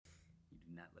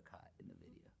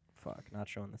Fuck, not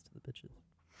showing this to the bitches.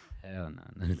 Hell no,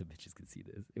 none of the bitches can see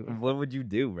this. What would you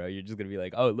do, bro? You're just gonna be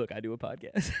like, oh, look, I do a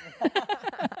podcast.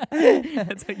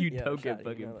 That's how you don't get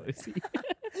fucking pussy.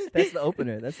 That's the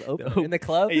opener. That's the opener. In the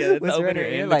club? Yeah, that's the whisper in opener her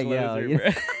ear, and like, the yo,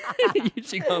 closer, bro.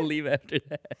 She gonna leave after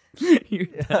that. You're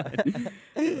done.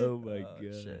 Oh, my God.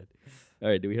 Shit. All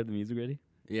right, do we have the music ready?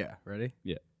 Yeah, ready?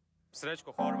 Yeah.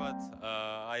 Srečko Horvat,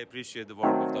 I appreciate the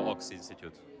work of the Ox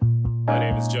Institute. My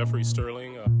name is Jeffrey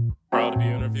Sterling. Proud to be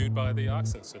interviewed by the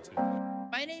Ox Institute.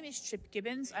 My name is Chip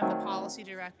Gibbons. I'm the Policy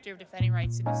Director of Defending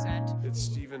Rights in Dissent. It's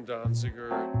Stephen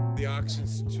Donziger, the Ox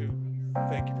Institute.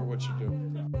 Thank you for what you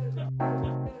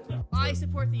do. I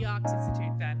support the Ox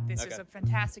Institute, then. This is a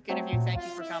fantastic interview. Thank you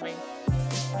for coming.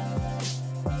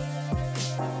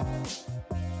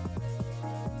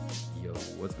 Yo,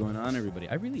 what's going on, everybody?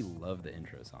 I really love the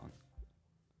intro song.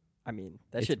 I mean,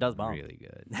 that It's shit does bump. really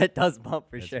good. That does bump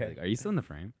for That's sure. really good. Are you still in the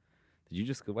frame? Did you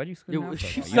just go? Why'd you scoot Yo, out so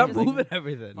far? You stop don't like moving it?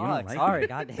 everything. You don't Fuck, like sorry, it.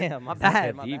 goddamn. My It's not bad,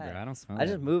 that my deep, bad. bro. I don't smell I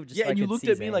just that. moved just Yeah, so and I you could looked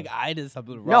see at me Zayn. like I did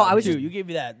something wrong. No, I was too. just- You gave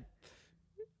me that.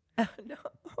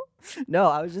 no,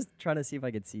 I was just trying to see if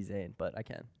I could see Zayn, but I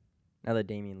can. Now that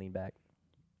Damien leaned back.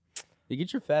 You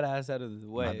get your fat ass out of the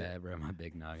way. My bad, bro. My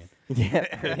big noggin.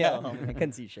 Yeah, I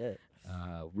couldn't see shit.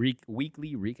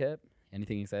 Weekly recap.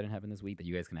 Anything exciting happened this week that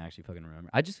you guys can actually fucking remember?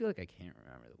 I just feel like I can't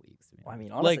remember the weeks. To be Well, I honest.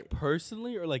 mean, honestly, Like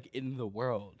personally or like in the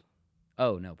world?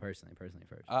 Oh no, personally first.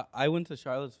 I went to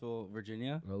Charlottesville,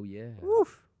 Virginia. Oh yeah.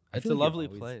 oof. I It's feel a like lovely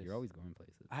you're place. You're always going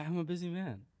places. I am a busy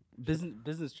man.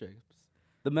 Business trips.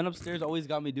 The men upstairs always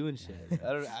got me doing shit.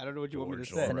 I don't know what you want me to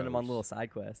say. Sending him on little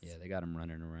side quests. Yeah, they got him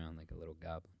running around like a little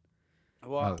goblin.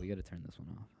 Well, Oh, we gotta turn this one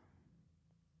off.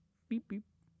 Beep beep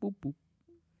boop boop.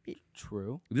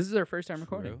 true. This is our first time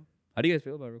recording. True. How do you guys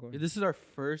feel about recording? This is our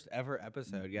first ever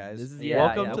episode, guys. This is- Yeah,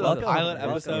 welcome yeah, to welcome. the pilot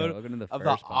Welcome. episode Welcome to the of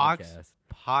first the Ox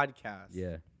podcast. podcast.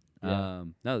 Yeah. Yeah.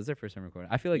 No, this is our first time recording.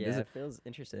 I feel like yeah, this is it feels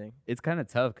interesting. it's kind of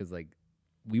tough because like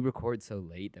we record so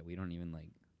late that we don't even like.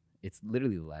 It's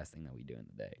literally the last thing that we do in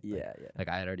the day. Yeah, yeah. Like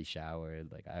I had already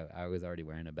showered. Like I was already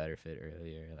wearing a better fit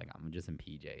earlier. Like I'm just in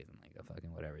PJs and like a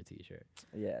fucking whatever t-shirt.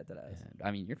 Yeah, did I? And,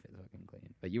 I mean, your fit's fucking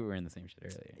clean, but you were wearing the same shit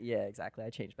earlier. Yeah, exactly. I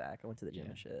changed back. I went to the gym Yeah,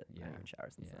 and shit. yeah, I haven't even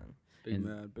showered since yeah. then. Big and,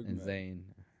 man, big and man.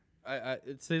 Zayn.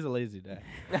 It stays a lazy day.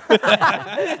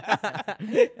 I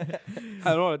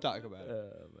don't want to talk about it.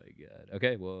 Oh my god.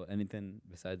 Okay. Well, anything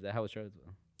besides that? How was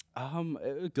Charlottesville?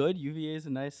 It was good. UVA is a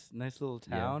nice little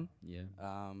town. Yeah.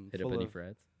 Hit full up any of-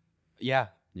 frets? Yeah.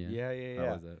 Yeah. Yeah.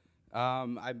 How was that?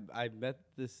 I met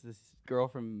this girl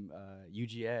from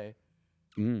UGA.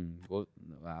 Well,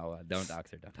 wow. Don't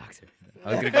dox her. Don't dox her.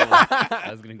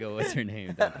 I was gonna go. What's her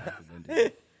name? Don't dox her, don't do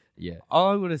that. Yeah.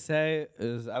 All I'm gonna say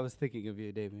is I was thinking of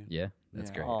you, Damien. Yeah.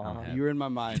 That's Yeah. great. Aw. I'm happy. You were in my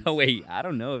mind. No, wait. I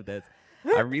don't know if that's.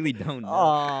 I really don't know.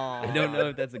 Oh. I don't know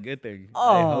if that's a good thing. I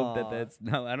Aw. hope that's.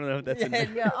 No, I don't know if that's.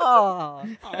 Yeah, oh.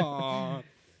 Aw.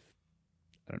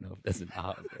 I don't know if that's an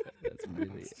bro. That's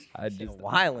really. I just.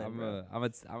 wildin', bro.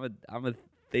 I'm a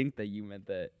think that you meant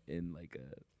that in like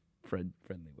a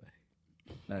friendly way,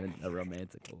 not in a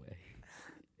romantical way.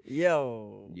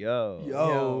 Yo. Yo.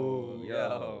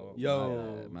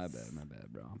 My bad,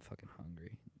 bro. I'm fucking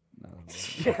hungry. No,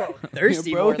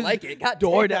 Thirsty, Bro more is like it. God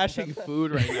Door damn. dashing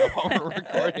food right now while we're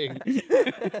recording.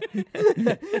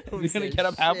 We're gonna get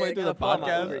up halfway Shit, through the gotta pull my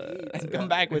podcast Uber Eats. and come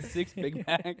back with 6 Big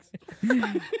Macs.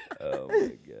 Oh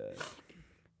my god.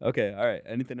 Okay. All right.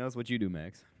 Anything else? What you do,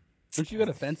 Max? Don't you got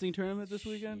a fencing tournament this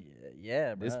weekend?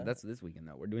 Yeah, bro. That's this weekend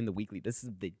though. We're doing the weekly. This is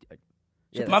the.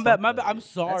 Yeah, my that's bad. not I'm the-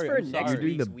 sorry. That's for I'm next sorry. You're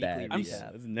doing the week's bad. weekly I'm Yeah,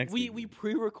 recap. this is next We week.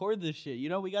 pre-record this shit. You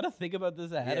know, we got to think about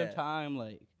this ahead Yeah. of time.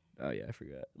 Like Oh yeah, I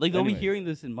forgot. they'll be Anyways. hearing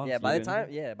this in months. Yeah, by You're the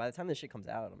gonna- time this shit comes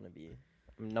out,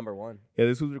 I'm number one. Yeah,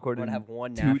 this was I'm recorded gonna in have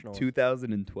one national.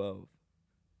 2012.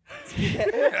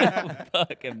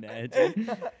 Fuck, imagine.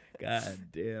 God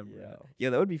damn, bro. Yo. Yeah,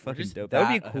 that would be fucking just dope. That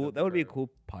would be that ahead cool. of That would be a the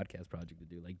cool podcast project to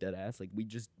do, like dead ass. Like we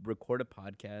just record a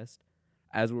podcast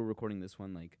as we're recording this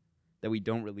one, like that we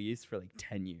don't release for like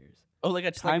 10 years. Oh, like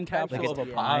a time like a time capsule capsule, of a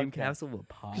yeah. Time podcast. capsule of a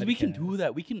podcast. Because we can do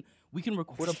that. We can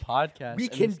record a podcast. We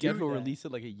and can then schedule do that. release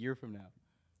it like a year from now.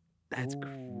 That's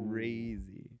Ooh.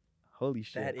 crazy. Holy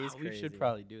shit. That is We crazy. should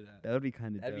probably do that. That would be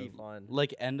kind of That'd dope. be fun.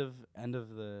 Like end of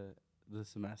the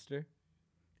semester,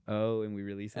 Oh, and we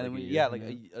release it. and then like we a year from like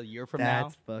now? a year from now,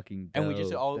 That's fucking dope. and we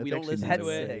just all we That's don't actually listen That's to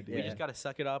it. sick, We yeah. just gotta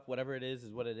suck it up. Whatever it is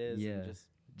what it is. Yeah. And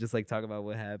just like talk about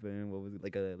what happened. What was it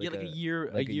like a like a year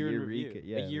like a in year review. reca-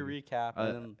 yeah, a year like recap.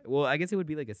 And then, well, I guess it would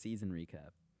be like a season recap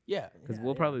yeah, because Yeah,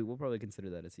 we'll yeah. probably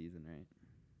consider that a season, right?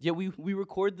 yeah. We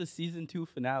record the season 2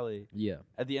 finale Yeah.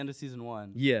 at the end of season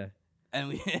 1. Yeah. And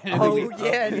we. That's so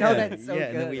yeah, and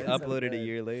then good. we That's so uploaded a good.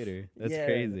 year later. That's Yeah.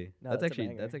 crazy. No, that's that's a actually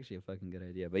banger. a fucking good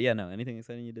idea. But yeah, no, anything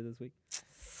exciting you did this week?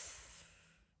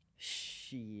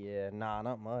 Yeah, nah,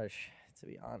 not much. To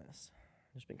be honest,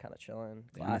 just been kind of chilling,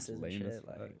 Damn, classes that's and lame as shit.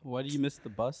 fuck. Like, Why do you miss the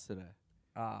bus today?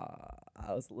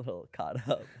 I was a little caught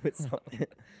up with something.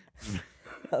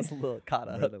 I was a little caught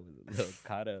up. Brother was a little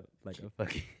caught up like a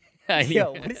fucking.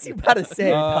 Yo, what is he about to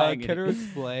say? dog? Can you I ain't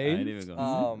explain? even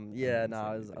gonna say it. Yeah, I ain't no, gonna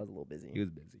I say was a anything. little busy. He was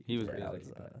busy. He was Yeah,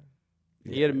 busy. I was,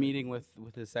 He had a meeting with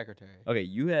his secretary. Okay,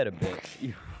 you had a bit.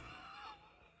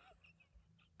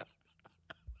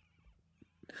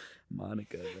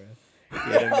 Monica, bro.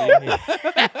 He had a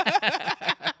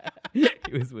meeting.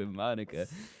 He was with Monica.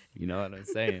 You know what I'm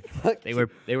saying?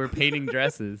 They were painting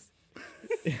dresses.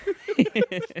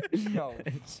 No.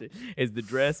 Is the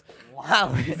dress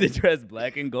Wow. is the dress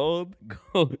black and gold,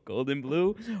 gold and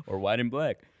blue, or white and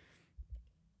black?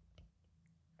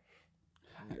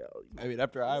 I mean,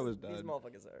 after I was These done.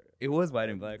 motherfuckers are. It was white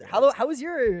and black. How was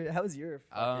your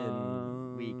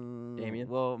fucking week, Damien?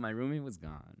 Well, my roommate was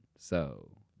gone, so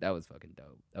that was fucking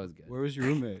dope. That was good. Where was your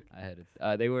roommate? I had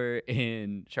they were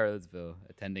in Charlottesville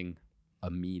attending a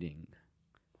meeting.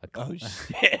 Oh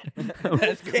shit!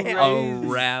 That's A crazy.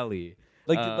 rally.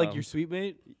 Like your sweet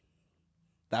mate?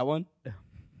 That one?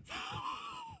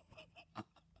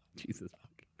 Jesus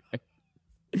fucking Christ.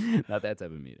 Not that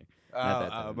type of meeting. Not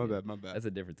that type of my meeting. bad, my bad. That's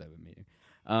a different type of meeting.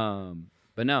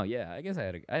 But no, yeah, I guess I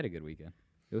had a good weekend.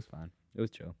 It was fun. It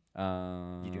was chill.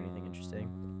 Did you do anything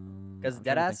interesting? Because I'm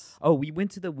trying to think. deadass. Oh, we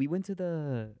went to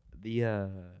the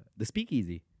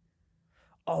speakeasy.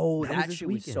 Oh, That was that this shit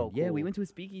was weekend. so cool. Yeah, we went to a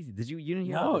speakeasy. You didn't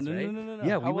hear No, about this, no, right? no.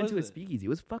 Yeah, How we went to a was it? speakeasy. It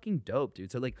was fucking dope,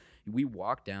 dude. So like we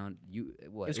walked down.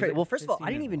 It was great. like Well, first of all, I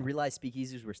 15 didn't even minutes realize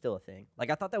speakeasies were still a thing. Like,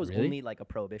 I thought that was Really? only like a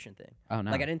prohibition thing. long. Oh no.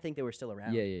 Like, I didn't think they were still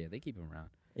around. Yeah. They keep them around.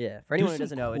 Yeah. For anyone who some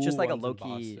doesn't know, it's just cool like a ones in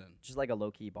low key, Boston. just like a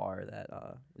low key bar that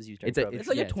was used during It's a prohibition. It's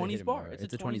like a yeah, it's 20s hidden bar. It's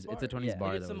It's a a 20s. 20s It's a bar. 20s Yeah.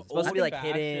 bar. It's That some was- supposed to be like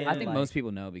old-fashioned- hidden. I think like, most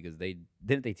people know because they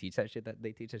teach that shit that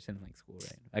they teach that shit in like school,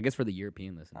 right? I guess for the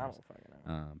European I listeners, don't fucking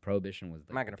know. prohibition was.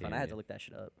 I'm not gonna front. I had to look that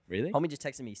shit up. Really? Homie just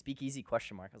texted me speakeasy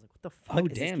question mark. I was like, what the fuck? Oh is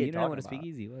this damn! kid You don't know what a talking about?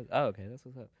 speakeasy was? Oh okay, that's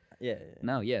what's up. Yeah.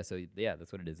 No, yeah. So yeah,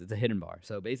 that's what it is. It's a hidden bar.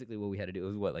 So basically, what we had to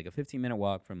do was like a 15-minute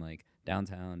walk from like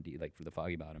downtown, like for the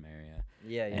Foggy Bottom area,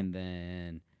 Yeah. and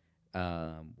then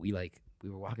we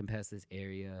were walking past this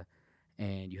area,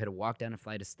 and you had to walk down a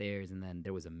flight of stairs, and then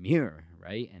there was a mirror,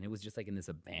 right? And it was just like in this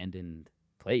abandoned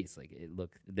place. Like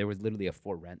there was literally a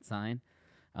for rent sign,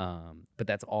 but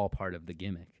that's all part of the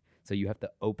gimmick. So you have to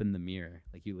open the mirror.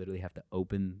 Like you literally have to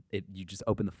open it. You just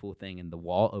open the full thing, and the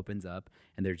wall opens up,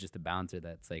 and there's just a bouncer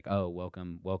that's like, "Oh,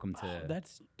 welcome to." Oh,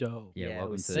 that's dope. Yeah, it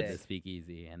welcome was to sick. the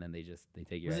speakeasy, and then they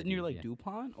take your. Was it near IDs, like yeah.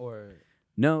 DuPont or?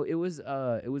 No, it was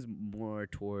more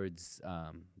towards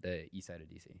the east side of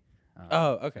DC.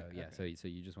 Oh, okay. So, yeah, okay. so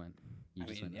you just went I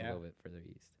mean, a yeah. little bit further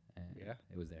east, and Yeah.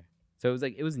 it was there. So it was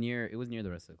like it was near the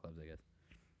rest of the clubs, I guess.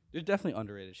 There's definitely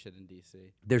underrated shit in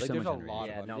DC. There's Like, so there's much a underrated lot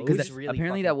shit. of Yeah, no, underrated it Because was shit. really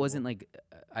apparently fucking that cool. wasn't like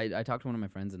I talked to one of my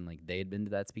friends and like they had been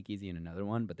to that speakeasy and another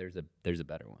one, but there's a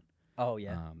better one. Oh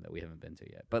yeah. That we haven't been to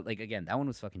yet. But like again, that one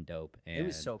was fucking dope. And, It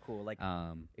was so cool. Like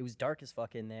it was dark as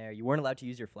fuck in there. You weren't allowed to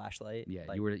use your flashlight. Yeah,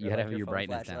 like, you or, had to like, have your phone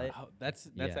brightness down. flashlight. Oh, that's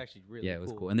Yeah. actually really yeah, it was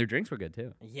cool. cool. And their drinks were good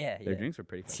too. Yeah, Their yeah. drinks were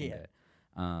pretty fucking Yeah.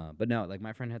 good. But no, like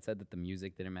my friend had said that the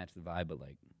music didn't match the vibe, but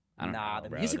like I don't Nah, know, the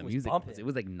bro. music the was music bumping. it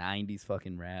was like 90s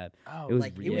fucking rap. Oh, It was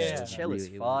like, it really, was yeah. just chill as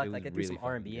really- fuck. it Like, was they threw some really fucking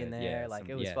R&B in good. there. Yeah, Like,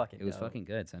 some- it was yeah, fucking It was dope. fucking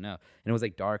good. So no, and it was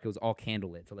like dark. It was all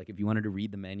candlelit. So like if you wanted to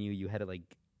read the menu, you had to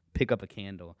like pick up a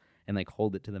candle and like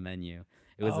hold it to the menu.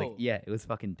 It was like Oh. it was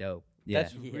fucking dope. Yeah,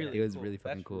 That's Yeah. really it was cool. really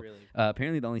fucking That's cool. really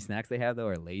Apparently, the only snacks they have though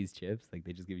are Lay's chips. Like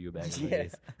they just give you a bag of Yeah.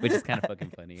 Lay's, which is kind of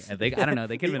fucking funny. I think I don't know.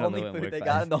 They could The have been a only little bit food more they fun.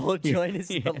 got in the whole joint is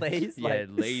the Lay's. Yeah, Like,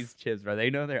 Lay's chips, bro. They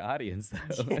know their audience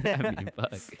though. I mean,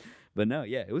 fuck. But no,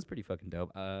 yeah, it was pretty fucking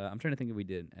dope. I'm trying to think if we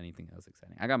did anything else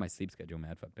exciting. I got my sleep schedule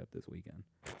mad fucked up this weekend.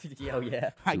 Yo,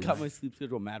 yeah. I got my sleep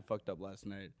schedule mad fucked up last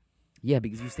night. Yeah,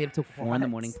 because you stayed up till 4 in the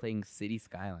morning What? playing City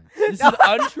Skylines. This is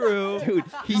untrue, Dude,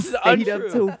 he This is stayed up untrue.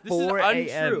 till This is 4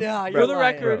 a.m. untrue. Nah, For you're the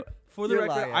lying. record, You're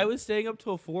lying. I was staying up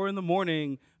till 4 in the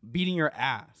morning beating your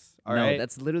ass. All No, right?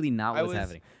 that's literally not I what's was-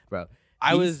 happening, bro.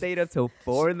 I He was- stayed up till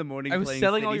 4 in the morning I was playing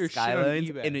selling City all your shit on Skylines,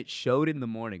 eBay. and it showed in the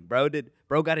morning. Bro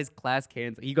got his class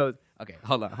canceled. He goes, okay,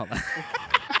 hold on.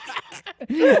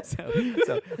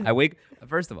 so I wake.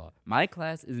 First of all, my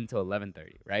class is until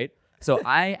 11:30, right? So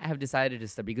I have decided to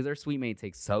start because our suite mate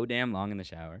takes so damn long in the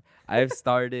shower. I've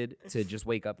started to just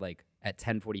wake up like at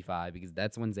 10:45 because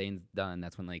that's when Zane's done.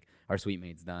 That's when like our suite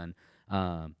mate's done.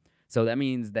 So that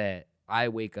means that I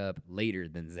wake up later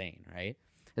than Zane, right?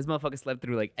 This motherfucker slept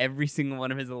through like every single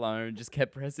one of his alarms, just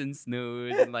kept pressing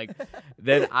snooze, and like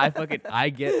then I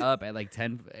get up at like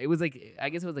 10. It was like I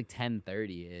guess it was like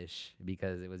 10:30 ish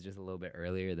because it was just a little bit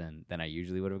earlier than I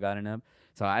usually would have gotten up.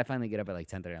 So I finally get up at like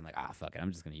 10:30. I'm like, fuck it,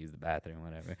 I'm just gonna use the bathroom,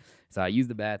 whatever. So I use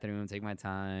the bathroom, take my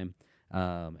time,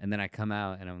 and then I come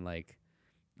out and I'm like,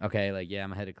 okay, like yeah,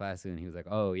 I'm headed to class soon. He was like,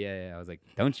 oh yeah. I was like,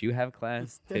 don't you have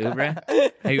class too,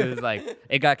 bruh? He was like,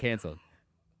 it got canceled.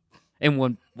 And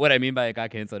what I mean by it got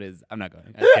canceled is I'm not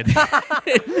going.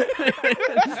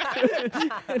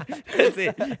 That's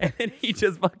it. And then he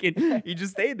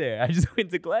just stayed there. I just went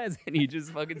to class and he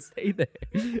just fucking stayed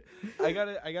there. I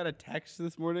got a text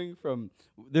this morning from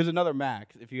there's another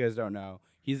Max, if you guys don't know.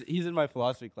 He's in my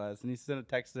philosophy class and he sent a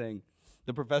text saying,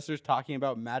 the professor's talking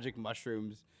about magic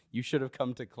mushrooms. You should have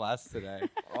come to class today.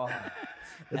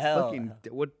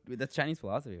 That's Chinese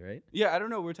philosophy, right? Yeah, I don't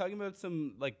know. We're talking about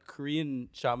some like Korean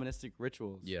shamanistic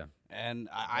rituals. Yeah. And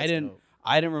I didn't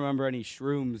remember any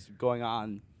shrooms going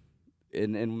on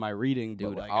in my reading.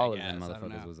 Dude, but like, all I of them guess, I don't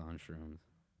motherfuckers know. was on shrooms.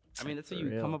 I mean, that's how For you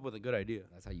real. come up with a good idea.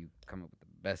 That's how you come up with the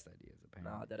best ideas,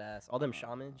 apparently. Nah, dead ass. All them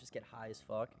shamans just get high as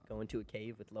fuck, go into a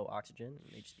cave with low oxygen,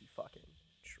 and they just be fucking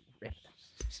tripping.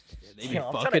 They be Yo,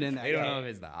 I'm fucking trying to- in that. They don't know cave. if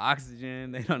it's the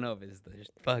oxygen. They don't know if it's the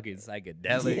fucking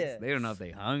psychedelics. Yeah. They don't know if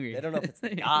they hungry. They don't know if it's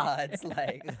the gods.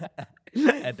 Like,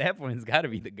 At that point, it's got to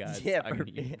be the gods Yeah, talking for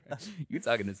to you. real. Bro. You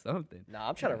talking to something. nah,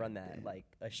 I'm trying to run that like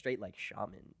a straight like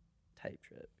shaman type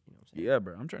trip. You know what I'm saying? Yeah,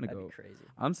 bro. I'm trying to That'd go. be crazy.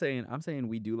 I'm saying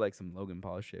we do like some Logan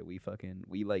Paul shit.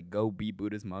 We like go be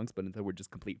Buddhist monks, but until we're just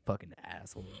complete fucking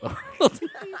assholes the whole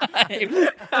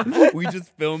time. We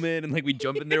just film it and like we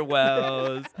jump in their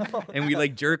wells and we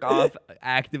like jerk off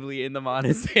actively in the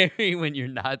monastery when you're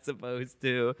not supposed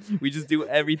to. We just do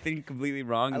everything completely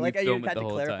wrong I and like how we you film it had the to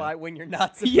whole clarify time. when you're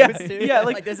not supposed Yeah, to. yeah,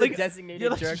 like there's like- a designated Yeah,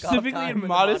 like jerk specifically off time in the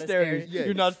monasteries, monastery.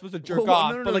 you're not supposed to jerk Well,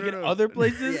 off, no, but no, like no, in no. other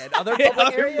places, Yeah, in other in public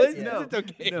other areas, places, yeah. it's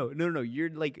okay. No.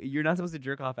 You're not supposed to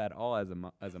jerk off at all as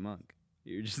a monk.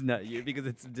 You're just not because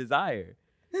it's desire.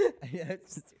 Yeah,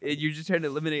 it's just- You're just trying to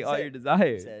eliminate all Said- your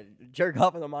desires. said, jerk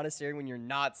off in the monastery when you're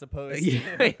not supposed to.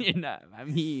 Yeah, you're not. I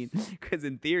mean, because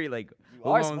in theory, like, You who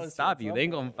are won't supposed to stop at you? some They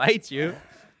ain't gonna point. fight you.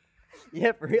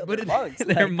 Yeah, for real. But They're monks.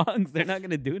 they're like- monks. They're not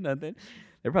gonna do nothing.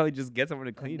 They'll probably just get someone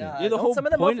to clean Nah, it. Yeah, the don't whole some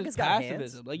of them point is motherfuckers got hands?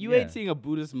 pacifism. Like you Yeah. ain't seeing a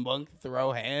Buddhist monk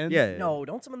throw hands. Yeah. No,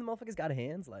 don't some of the motherfuckers got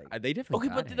hands? Like, They definitely.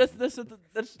 Okay, got but hands.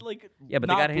 that's like Yeah, but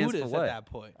they not got hands for Buddhist what? at that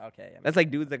point. okay. I mean, That's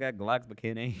like dudes that got Glocks but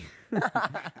can't aim.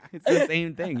 It's the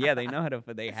same thing. Yeah, they know how to.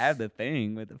 They have the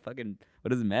thing with the fucking. What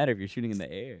does it matter if you're shooting in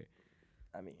the air?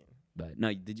 I mean, But no,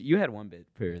 you had one bit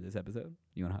for this episode?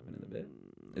 You want to hop into the bit?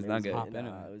 It's not good. hop in.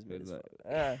 Nah, it was mid as It's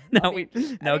fuck. No, I mean,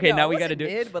 now we it gotta wasn't do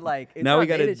it. mid, but like, it's Now not we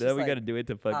gotta mid, it's just we like- gotta do it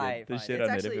to fucking Alright, to fine. shit It's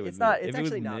on it if actually- it was it's not- mid. it's If it was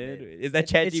actually not mid, mid. is that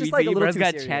It's ChatGPT? just like a little Bro's too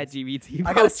got serious. ChatGPT.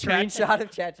 I got a screenshot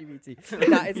of ChatGPT.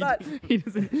 Nah, it's not. He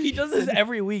doesn't. He does this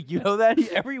every week. You know that?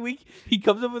 Every week he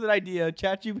comes up with an idea.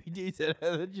 ChatGPT said,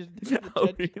 Oh,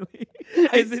 really?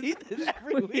 I Is it- see this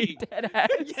every Wait, week. dead ass?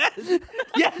 Yes,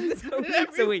 yes.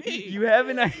 So wait, you have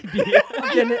an idea?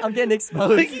 I'm getting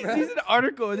exposed. Like he bro. sees an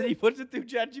article and then he puts it through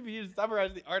ChatGPT to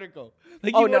summarize the article.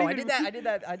 Like Oh he no, won't I even- did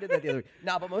that the other week.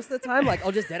 Nah, but most of the time, like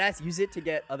I'll just deadass use it to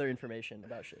get other information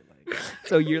about shit. Like,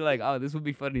 So you're like, oh, this would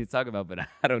be funny to talk about, but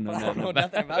I don't know I don't nothing know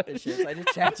nothing about this shit, so I just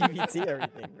ChatGPT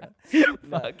everything, bro.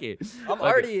 Nah. Fuck it. I'm Okay.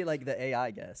 already like the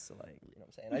AI guest, so like, you know what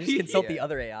I'm saying? I just consult the Yeah.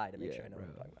 other AI to make Yeah, sure I know what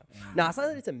I'm bro. talking about. Nah, it's not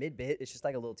that it's a mid bit, it's just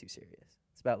like a little too serious.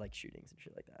 It's about like shootings and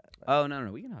shit like that. Like, Oh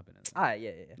no, we can hop in it.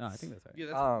 yeah. No, I think that's right.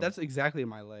 Yeah, Um, that's exactly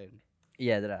my lane.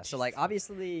 Yeah, that. So like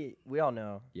obviously we all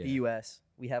know Yeah. the US,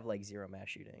 we have like 0 mass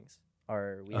shootings.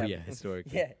 Or we Oh have yeah,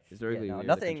 historically. Yeah. Historically, Yeah, no, we are the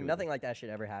nothing country nothing like that shit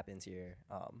ever happens here.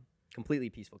 Completely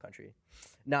peaceful country.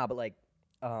 Nah, but like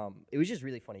it was just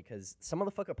really funny because some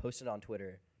motherfucker posted on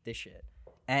Twitter this shit.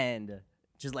 And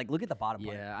just like look at the bottom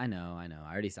part. Yeah, I know. I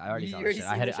already saw You the already shit.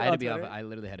 seen I had the to, shit I had to on be off. Twitter? I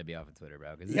literally had to be off of Twitter, bro.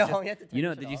 'Cause it's Yo, just- you have to turn you know,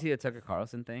 your shit did you off. see the Tucker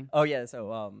Carlson thing? Oh yeah,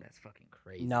 so That's fucking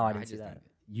crazy. No, I bro. didn't see just that. think-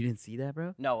 You didn't see that,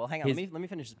 bro? no, well hang on, His- let me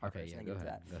finish this part Okay, first, yeah, and go then get to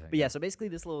ahead. that. Go ahead, But yeah, go so basically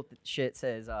this little shit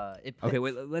says Okay,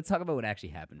 wait. Let's talk about what actually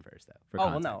happened first, though. For Oh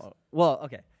well context. no. Well,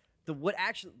 okay. What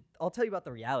actually I'll tell you about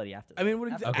the reality after. I mean,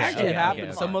 what After- Okay, actually okay, happened?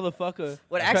 okay, Some okay. motherfucker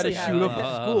What tried to actually shoot happened- up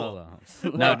the school. Hold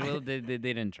on. No, well, they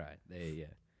didn't try. Yeah.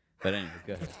 But anyways,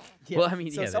 go ahead. Yeah. Well, I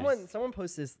mean, so yeah. someone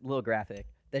posts this little graphic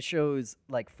that shows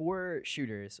like 4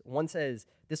 shooters. One says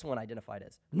this one identified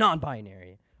as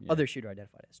non-binary, Yeah. other shooter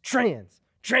identified as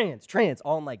trans,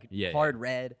 all in like Yeah, hard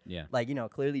red, Yeah. like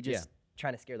clearly just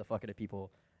trying to scare the fuck out of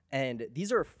people. And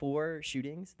these are 4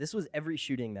 shootings. This was every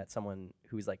shooting that someone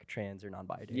who's like trans or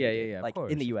non-binary Yeah, did, yeah, of like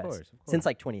course, in the of U.S. course, of since course.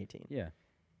 like 2018. Yeah.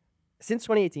 since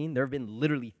 2018, there have been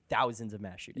literally thousands of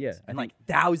mass shootings. Yeah, I and think- like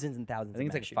thousands and thousands. I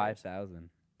think of it's mass like shootings. 5,000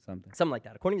 something. Something like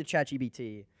that. According to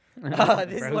ChatGPT,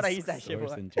 this is what I use that shit for.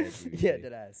 Sourcing ChatGPT. Yeah,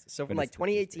 dead ass. So For from the like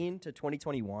 2018 to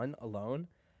 2021 alone,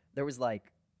 there was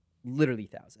like literally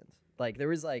thousands. Like there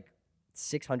was like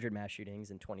 600 mass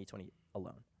shootings in 2020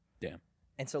 alone. Damn.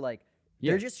 And so like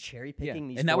Yeah. they're just cherry picking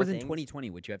these. And that four was in things. 2020,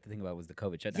 which you have to think about was the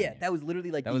COVID shutdown. Yeah, year. that was literally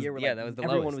like That the was, year where yeah, like that was the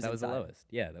everyone lowest. was That was the inside. lowest.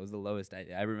 Yeah, that was the lowest.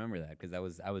 I remember that because I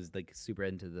was like super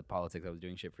into the politics. I was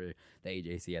doing shit for the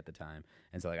AJC at the time,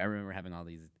 and so like I remember having all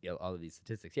of these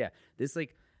statistics. Yeah, this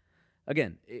like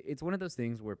again, it's one of those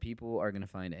things where people are gonna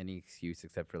find any excuse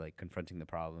except for like confronting the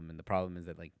problem, and the problem is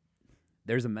that like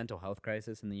there's a mental health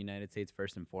crisis in the United States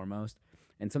first and foremost,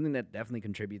 and something that definitely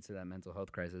contributes to that mental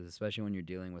health crisis, especially when you're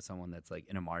dealing with someone that's like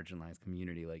in a marginalized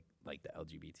community like the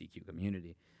LGBTQ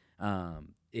community,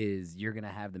 is you're gonna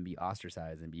have them be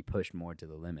ostracized and be pushed more to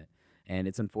the limit. And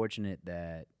it's unfortunate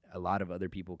that a lot of other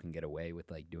people can get away with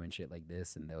like doing shit like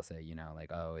this, and they'll say, you know,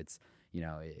 like, oh, it's, you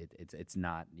know, it's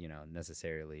not, you know,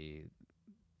 necessarily.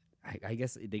 I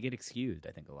guess they get excused,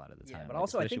 I think, a lot of the Yeah, time. but like,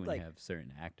 also I especially think, when you like- have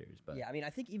certain actors. But Yeah, I mean, I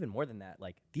think even more than that,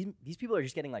 like these people are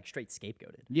just getting like straight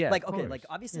scapegoated. Yeah, like of okay, like course.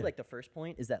 obviously, Yeah. like the first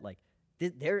point is that like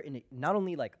they're in not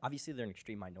only like obviously they're an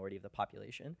extreme minority of the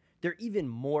population, they're even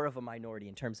more of a minority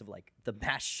in terms of like the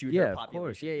mass shooter Yeah, of population.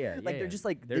 course. Yeah, yeah, Like yeah, they're just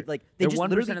like They're- they they're just 1%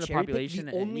 literally of the cherry-pick population,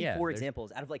 the and only yeah, 4 there's-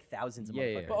 examples out of like thousands of Yeah,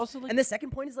 yeah. motherfuckers. But also, like- and the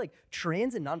second point is like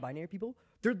trans and non-binary people,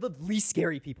 they're the least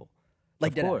scary people.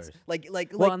 Like Of dead ass. course. Like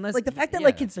unless- like the fact that yeah,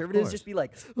 like of conservatives course. just be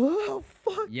like, oh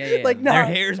fuck, Yeah, yeah. like Their nah,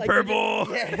 hair's like, they're just-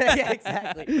 purple. Yeah,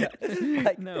 exactly. Yeah.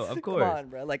 Like, No, of Come course. on,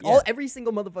 bro. Like Yeah. every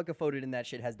single motherfucker voted in that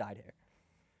shit has dyed hair.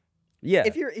 yeah,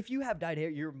 If you have dyed hair,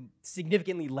 you're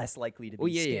significantly less likely to be Well,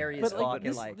 yeah, yeah. scary But as fuck. like and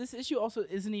this, like this issue also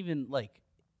isn't even like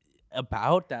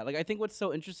about that. Like I think what's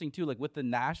so interesting too, like with the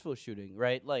Nashville shooting,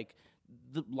 right? Like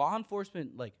the law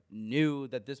enforcement like knew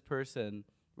that this person,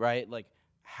 right, like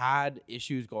had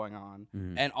issues going on,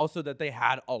 Mhm. and also that they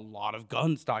had a lot of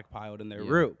guns stockpiled in their Yeah.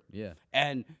 room. yeah.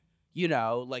 And, you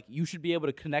know, like you should be able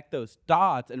to connect those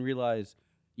dots and realize,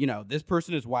 you know, this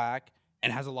person is whack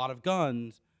and has a lot of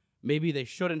guns. Maybe they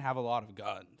shouldn't have a lot of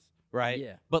guns, right?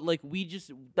 Yeah. But like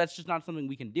that's just not something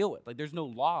we can deal with. Like there's no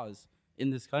laws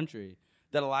in this country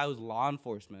that allows law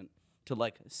enforcement to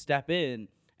like step in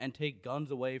and take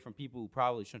guns away from people who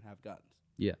probably shouldn't have guns.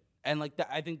 Yeah. And like that,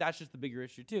 I think that's just the bigger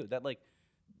issue too. That like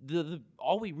the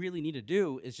all we really need to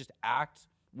do is just act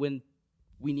when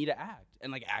we need to act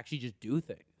and like actually just do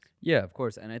things. Yeah, of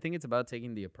course. And I think it's about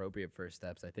taking the appropriate first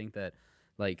steps. I think that,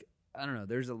 like, I don't know,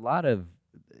 there's a lot of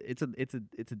it's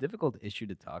a difficult issue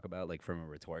to talk about, like from a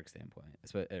rhetoric standpoint,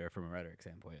 or from a rhetoric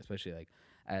standpoint, especially like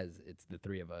as it's the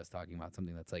three of us talking about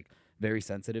something that's like very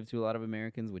sensitive to a lot of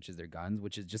Americans, which is their guns,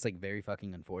 which is just like very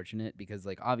fucking unfortunate because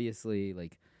like obviously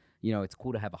like, you know, it's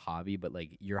cool to have a hobby, but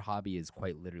like your hobby is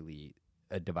quite literally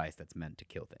a device that's meant to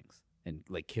kill things and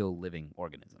like kill living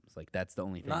organisms. Like that's the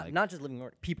only thing. not just living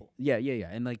people. Yeah.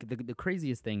 And like the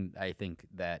craziest thing I think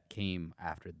that came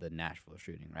after the Nashville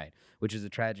shooting, right? Which is a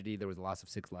tragedy. There was a loss of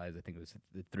 6 lives. I think it was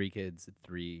 3 kids,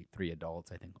 three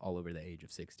adults, I think, all over the age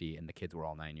of 60, and the kids were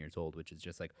all 9 years old, which is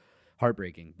just like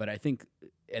heartbreaking. But I think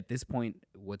at this point,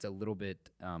 what's a little bit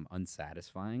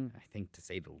unsatisfying, I think to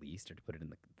say the least, or to put it in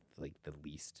the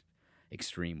least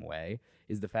extreme way,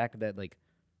 is the fact that like,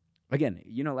 again,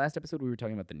 you know, last episode we were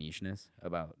talking about the nicheness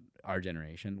about our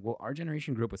generation. Well, our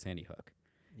generation grew up with Sandy Hook.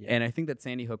 Yeah. And I think that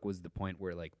Sandy Hook was the point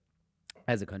where, like,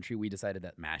 as a country, we decided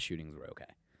that mass shootings were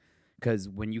okay. Because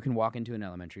when you can walk into an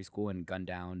elementary school and gun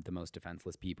down the most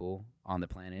defenseless people on the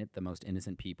planet, the most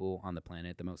innocent people on the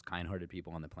planet, the most kind-hearted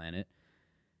people on the planet,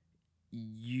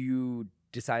 you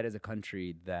decide as a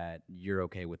country that you're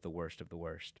okay with the worst of the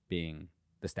worst being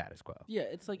the status quo. Yeah,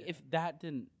 it's like if that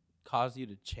didn't cause you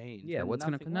to change. Yeah, then what's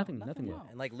gonna nothing nothing will. will.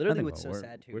 And like literally, Nothing what's so will. We're-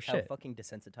 sad too we're is how shit. fucking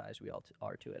desensitized we all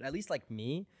are to it. At least like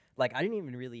me, like I didn't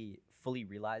even really fully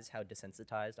realize how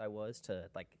desensitized I was to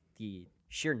like the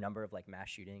sheer number of like mass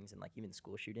shootings and like even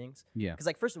school shootings. Yeah. Because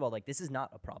like first of all, like this is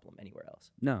not a problem anywhere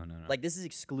else. No. Like this is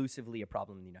exclusively a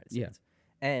problem in the United Yeah. States.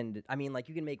 And I mean, like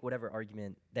you can make whatever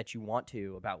argument that you want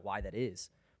to about why that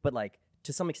is, but like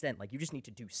to some extent, like you just need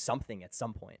to do something at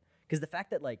some point. Because the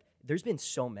fact that like there's been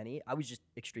so many, I was just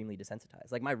extremely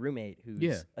desensitized. Like my roommate, who's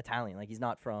Yeah. Italian, like he's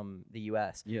not from the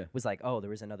U.S., Yeah. was like, "Oh, there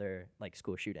was another like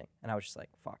school shooting," and I was just like,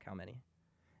 "Fuck, how many?"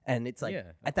 And it's like Yeah, of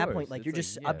at that course. point, like It's you're like,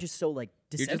 just, yeah. I'm just so like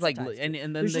desensitized. You're just like, to it. and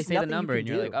then There's they just say the nothing you number, can and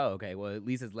you're do. like, oh, okay, well, at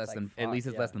least it's less like, than, at fuck, least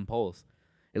it's less yeah. than Pulse,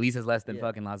 at least it's less than Yeah.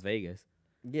 fucking Las Vegas.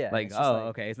 Yeah, Like, it's just oh,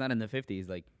 okay, it's not in the 50s.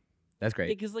 Like, That's great.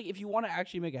 Because like if you want to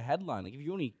actually make a headline, like if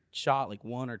you only shot like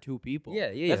 1 or 2 people,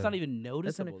 Yeah, yeah, that's yeah. not even That's not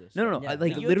noticeable. it. This No, no, stuff. no. Yeah. Like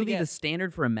You have to literally, get- the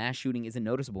standard for a mass shooting isn't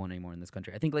noticeable anymore in this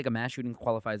country. I think like a mass shooting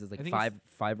qualifies as like I think it's-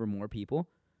 five or more people.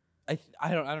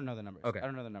 I don't know the numbers. Okay. I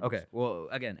don't know the numbers. Okay. Well,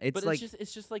 again, it's But like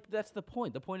it's just like that's the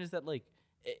point. The point is that like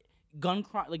gun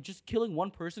crime, like just killing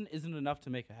one person isn't enough to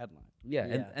make a headline. yeah,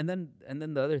 Yeah. And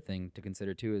then the other thing to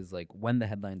consider too is like when the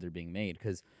headlines are being made,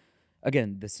 because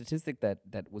again, the statistic that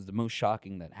was the most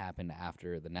shocking that happened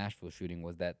after the Nashville shooting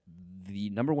was that the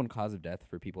number one cause of death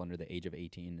for people under the age of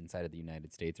 18 inside of the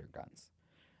United States are guns.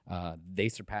 They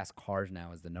surpass cars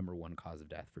now as the number one cause of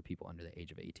death for people under the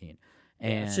age of 18.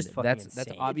 And it's just fucking that's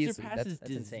insane. It obviously surpasses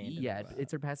that's insane. disease. yeah,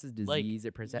 it surpasses Like, disease.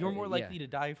 You're more likely to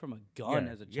die from a gun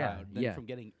Yeah, as a yeah, child than yeah. from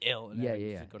getting ill. And yeah, having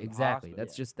yeah, to go to the exactly. hospital.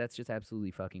 That's just absolutely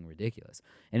fucking ridiculous.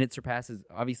 And it surpasses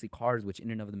obviously cars, which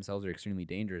in and of themselves are extremely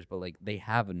dangerous, but like they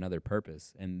have another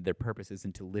purpose, and their purpose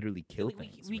isn't to literally kill Like,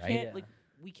 things, we right? can't Yeah. like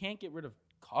we can't get rid of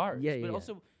cars. Yeah, but yeah.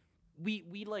 also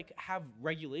we like have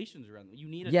regulations around them. You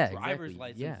need a Yeah, driver's exactly.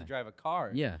 license Yeah. to drive a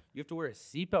car. Yeah, You have to wear a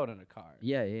seatbelt in a car.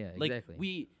 yeah, Like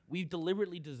exactly. we've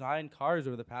deliberately designed cars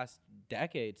over the past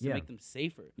decades to Yeah. make them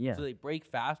safer. Yeah. So they brake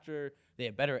faster, they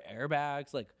have better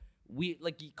airbags. Like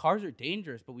cars are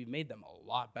dangerous, but we've made them a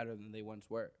lot better than they once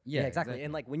were. Yeah, exactly.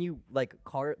 And like when you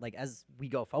as we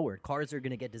go forward, cars are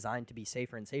gonna get designed to be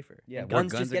safer and safer. Yeah, And where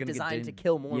guns just are get gonna designed to dan-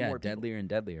 kill more yeah, and more people. deadlier and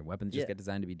deadlier. Weapons Yeah. just get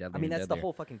designed to be deadlier. I mean, and that's the deadlier.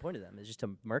 whole fucking point of them is just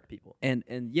to murk people. And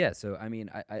yeah, so I mean,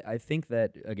 I think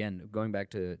that again, going back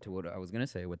to what I was gonna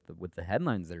say with the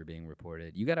headlines that are being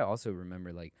reported, you got to also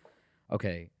remember like,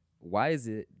 okay, why is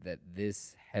it that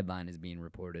this headline is being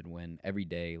reported when every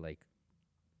day like,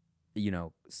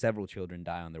 several children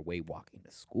die on their way walking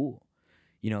to school?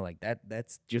 Like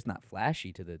that's just not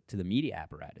flashy to the media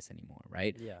apparatus anymore,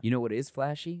 right? Yeah. You know what is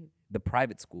flashy? The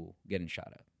private school getting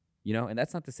shot up. And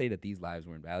that's not to say that these lives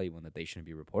weren't valuable and that they shouldn't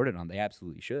be reported on. They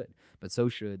absolutely should. But so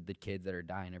should the kids that are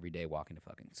dying every day walking to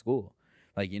fucking school.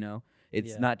 Like,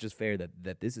 it's Yeah. not just fair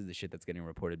that this is the shit that's getting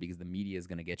reported because the media is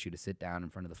going to get you to sit down in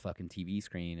front of the fucking TV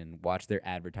screen and watch their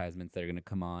advertisements that are going to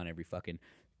come on every fucking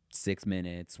 6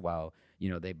 minutes while,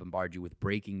 they bombard you with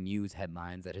breaking news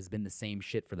headlines that has been the same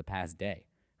shit for the past day,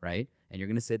 right? And you're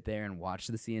going to sit there and watch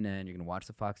the CNN, you're going to watch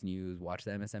the Fox News, watch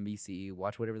the MSNBC,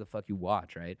 watch whatever the fuck you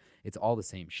watch, right? It's all the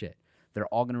same shit. They're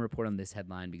all going to report on this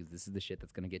headline because this is the shit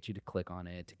that's going to get you to click on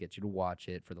it, to get you to watch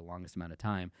it for the longest amount of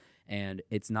time. And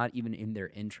it's not even in their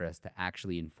interest to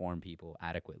actually inform people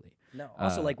adequately. No.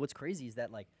 Also, what's crazy is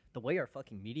that the way our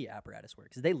fucking media apparatus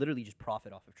works is they literally just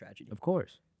profit off of tragedy. Of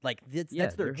course. That's Yeah,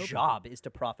 their they're hoping job is to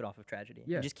profit off of tragedy.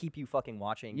 Yeah. And just keep you fucking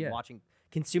watching, Yeah.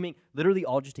 consuming, literally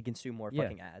all just to consume more Yeah.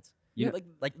 fucking ads. Yeah,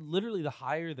 like literally the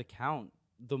higher the count,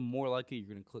 the more likely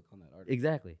you're going to click on that article.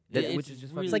 Exactly. Yeah, Which it's is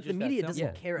just really It's like just the that media simple.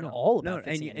 doesn't care at No. all about No, and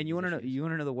fixing you, any and you of want to these know issues. you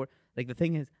want to know the word. Like the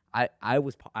thing is, I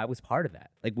was part of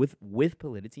that. Like with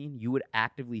Politizine, you would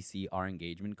actively see our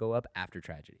engagement go up after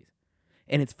tragedies,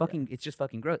 and it's just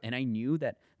fucking gross. And I knew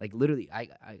that like literally, I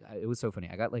it was so funny.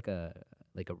 I got like a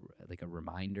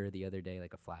reminder the other day,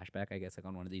 like a flashback, I guess, like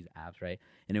on one of these apps, right?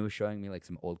 And it was showing me like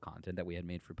some old content that we had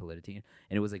made for Politizine,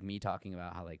 and it was like me talking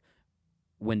about how like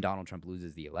when Donald Trump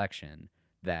loses the election,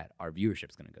 that our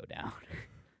viewership's gonna go down.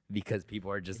 Because people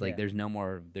are just like, Yeah. there's no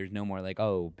more like,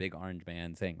 oh, big orange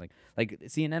man saying like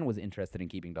CNN was interested in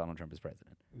keeping Donald Trump as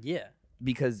president Yeah.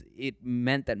 because it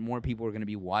meant that more people were going to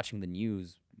be watching the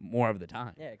news more of the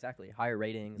time. Yeah, exactly. Higher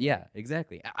ratings. Yeah,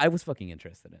 exactly. I was fucking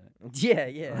interested in it. Yeah,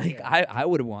 yeah. Like yeah. I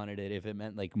would have wanted it if it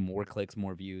meant like more clicks,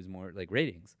 more views, more like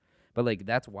ratings. But like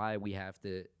that's why we have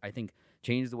to, I think,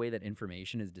 change the way that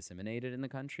information is disseminated in the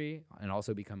country and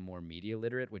also become more media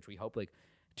literate, which we hope like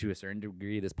to a certain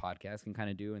degree this podcast can kind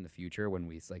of do in the future when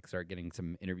we like start getting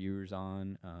some interviewers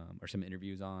on or some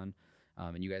interviews on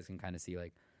and you guys can kind of see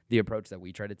like the approach that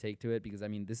we try to take to it, because I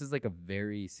mean this is like a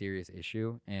very serious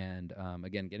issue. And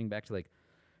again, getting back to like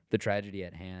the tragedy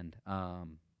at hand,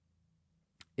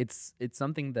 it's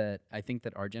something that I think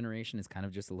that our generation is kind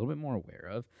of just a little bit more aware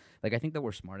of. Like I think that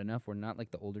we're smart enough. We're not like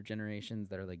the older generations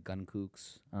that are like gun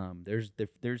kooks.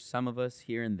 There's some of us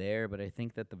here and there, but I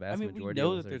think that the vast We majority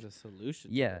know of us that are, there's a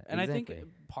solution. to Yeah, it. And I exactly. think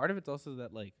part of it's also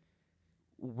that like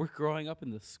we're growing up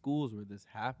in the schools where this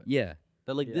happens. yeah.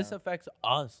 That like this Yeah. affects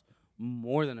us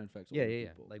more than it affects Yeah, older yeah, yeah.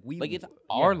 people. Like it's yeah.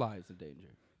 our lives in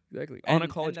danger. Exactly. And- On a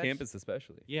and college that's- campus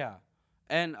especially. Yeah,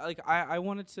 and like I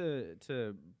wanted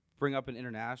to bring up an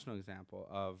international example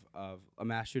of a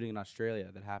mass shooting in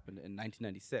Australia that happened in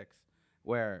 1996,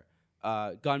 where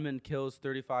gunman kills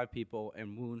 35 people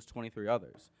and wounds 23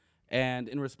 others. And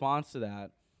in response to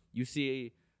that, you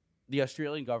see the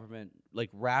Australian government like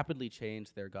rapidly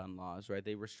change their gun laws. Right,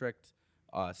 they restrict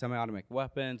semi-automatic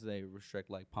weapons. They restrict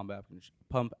like pump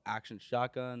action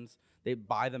shotguns. They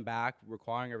buy them back,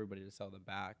 requiring everybody to sell them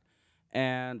back.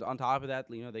 And on top of that,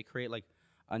 they create like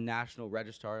a national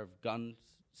register of guns.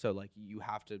 So like you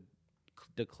have to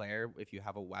declare if you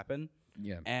have a weapon.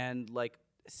 Yeah. And like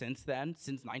since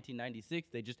 1996,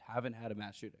 they just haven't had a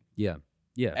mass shooting. Yeah.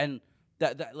 Yeah. And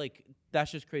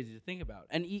that's just crazy to think about.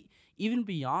 And even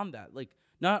beyond that, like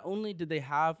not only did they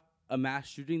have a mass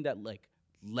shooting that like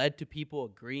led to people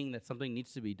agreeing that something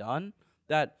needs to be done,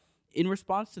 that in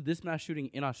response to this mass shooting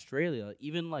in Australia,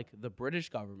 even like the British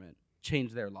government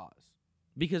changed their laws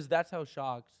because that's how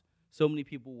shocked so many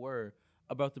people were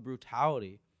about the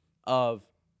brutality of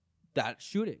that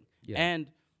shooting. Yeah. And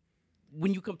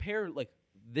when you compare like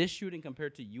this shooting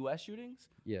compared to U.S. shootings,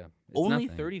 yeah. It's only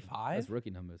nothing. 35. That's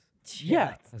rookie numbers.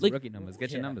 Yeah, That's like rookie numbers.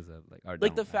 Get your numbers up.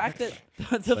 like the fact that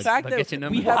but get your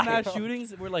we numbers have up. mass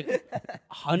shootings where like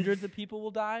hundreds of people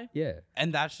will die, Yeah.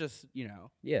 and that's just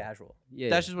Yeah. Casual. Yeah.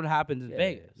 that's just what happens in yeah,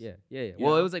 Vegas. Yeah. Yeah. You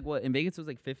Well, know? it was like what in Vegas it was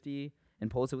like 50. In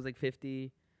Pulse it was like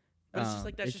 50. But it's just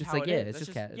like that's it's just just how like it yeah, is. it's That's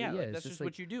just just, yeah, like, it's that's just just like,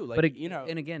 what you do. Like but you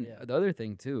and again, Yeah. the other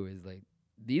thing too is like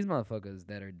these motherfuckers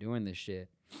that are doing this shit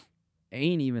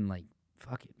ain't even like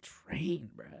fucking trained,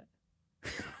 bruh.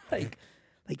 like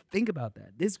think about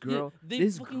that. This girl, they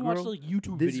this fucking girl, watch like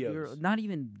YouTube this videos. girl, not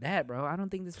even that, bro. I don't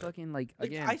think this fucking like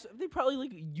again. They probably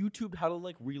like YouTubed how to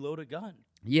like reload a gun.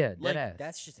 Yeah, dead like, ass.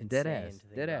 That's just dead insane ass. to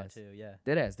think Dead about ass. too. Yeah.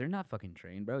 Dead ass. They're not fucking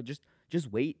trained, bro. Just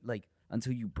wait like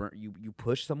until you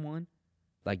push someone.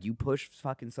 Like you push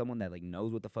fucking someone that like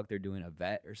knows what the fuck they're doing, a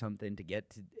vet or something, to get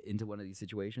into one of these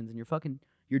situations, and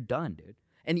you're done, dude.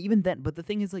 And even then, but the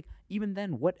thing is, like, even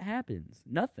then, what happens?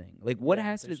 Nothing. Like, what Yeah,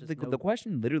 has to? there's just The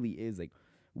question literally is like,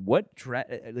 what?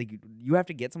 Like, you have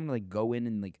to get someone to like go in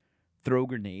and like throw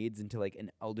grenades into like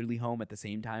an elderly home at the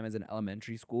same time as an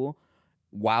elementary school,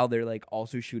 while they're like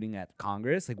also shooting at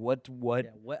Congress. Like, what? Yeah,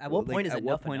 at what point is it At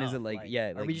what point is it enough? like yeah?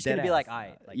 Are Like, we just dead gonna be ass. like, all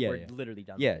right, like yeah, we're yeah. literally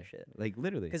done Yeah, with this shit? like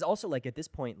literally. Because also, like at this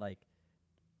point, like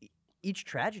each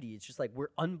tragedy, it's just like we're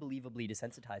unbelievably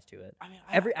desensitized to it. I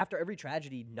mean, After every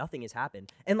tragedy, nothing has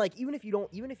happened. And like even if you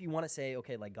want to say,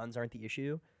 okay, like guns aren't the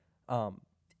issue,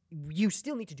 you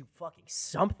still need to do fucking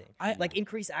something. Like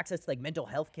increase access to like mental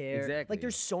health care. Exactly. Like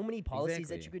there's so many policies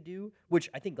that Exactly. you could do, which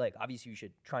I think like obviously you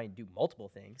should try and do multiple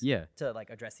things. Yeah. To like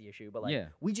address the issue, but like Yeah.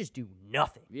 we just do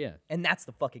nothing. Yeah. And that's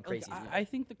the fucking Like, crazy. I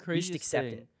think the You just craziest accept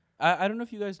thing. it. I don't know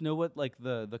if you guys know what like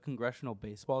the congressional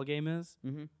baseball game is,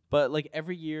 but like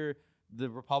every year the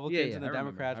Republicans and the I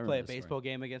remember. Democrats I play a remember this baseball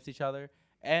game against each other.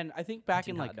 And I think back I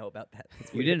in do not like know about that.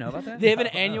 That's You weird. didn't know about that? they have an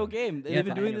Oh. annual game. Yeah, They've it's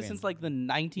been an doing annual this game. since like the Yeah,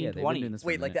 they've been doing 1920s. this for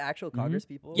a Wait, like minute. the actual Congress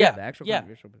people? Yeah. the actual yeah.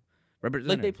 congressional Like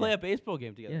representatives. they play yeah. a baseball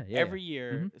game together Yeah, yeah, every yeah.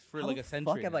 year for How like the a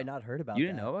century. fuck have I not heard about You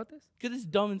that? didn't know about this? Because it's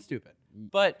dumb and stupid.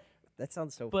 But That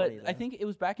sounds so but funny. I though. think it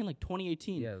was back in like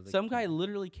 2018. Yeah, it was, like, Some guy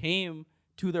literally came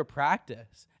to their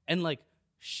practice and like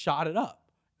shot it up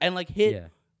and like hit Yeah.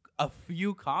 a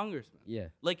few congressmen. Yeah.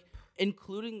 Like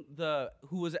including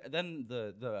who was then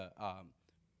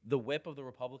the whip of the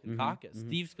Republican caucus,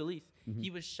 Steve Scalise.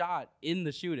 He was shot in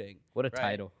the shooting. What a right?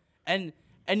 title. And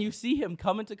you see him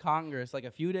come into Congress like a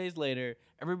few days later.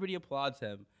 Everybody applauds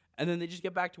him, and then they just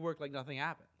get back to work like nothing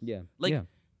happened. Yeah. Like, yeah.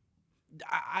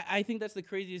 I think that's the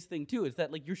craziest thing too. Is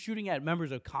that like you're shooting at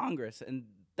members of Congress, and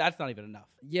that's not even enough.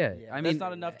 Yeah. Yeah, I mean, That's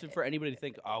not enough for anybody to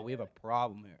think, oh, we have a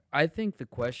problem here. I think the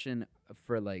question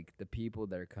for like the people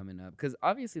that are coming up, because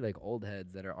obviously like old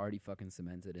heads that are already fucking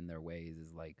cemented in their ways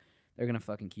is like they're gonna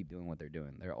fucking keep doing what they're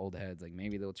doing. They're old heads. Like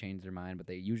maybe they'll change their mind, but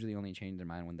they usually only change their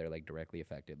mind when they're like directly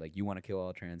affected. Like you want to kill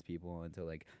all trans people until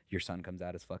like your son comes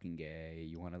out as fucking gay.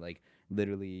 You want to like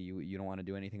literally you don't want to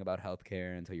do anything about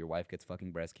healthcare until your wife gets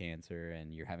fucking breast cancer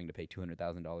and you're having to pay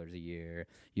 $200,000 a year.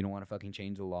 You don't want to fucking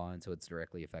change the law until it's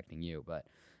directly affecting you. But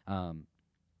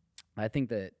I think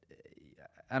that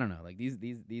I don't know. Like these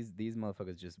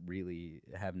motherfuckers just really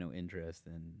have no interest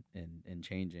in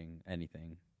changing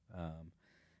anything.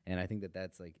 And I think that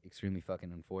that's like extremely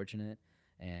fucking unfortunate.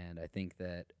 And I think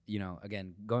that, you know,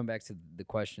 again, going back to the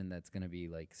question that's going to be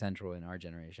like central in our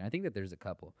generation, I think that there's a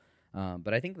couple.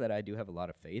 But I think that I do have a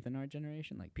lot of faith in our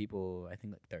generation. Like people, I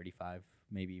think like 35,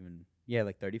 maybe even,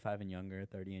 like 35 and younger,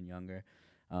 30 and younger.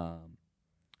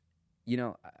 You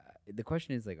know, the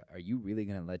question is like, are you really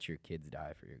going to let your kids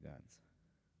die for your guns?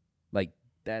 Like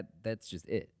that's just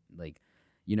it. Like,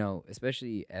 you know,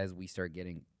 especially as we start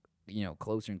getting, you know,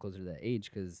 closer and closer to that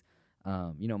age, because,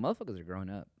 you know, motherfuckers are growing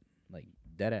up, like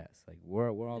dead ass. Like we're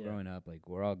all growing up, like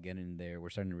we're all getting there. We're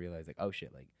starting to realize, like, oh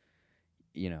shit, like,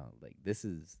 you know, like this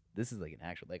is like an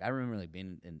actual. Like I remember like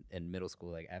being in middle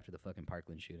school, like after the fucking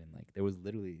Parkland shooting, like there was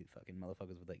literally fucking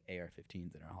motherfuckers with like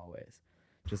AR-15s in our hallways,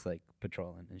 just like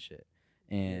patrolling and shit.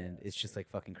 And it's just like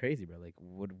fucking crazy, bro. Like,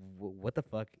 what the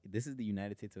fuck? This is the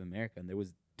United States of America, and there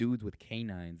was dudes with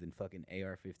K9s and fucking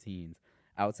AR-15s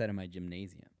outside of my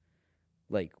gymnasium,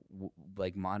 like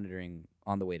like monitoring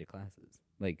on the way to classes.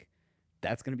 Like,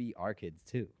 that's gonna be our kids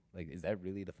too. Like, is that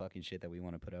really the fucking shit that we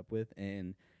want to put up with?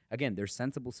 And again, there's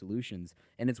sensible solutions,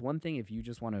 and it's one thing if you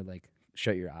just want to like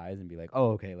shut your eyes and be like,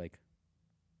 oh, okay, like,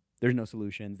 there's no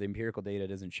solutions. The empirical data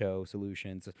doesn't show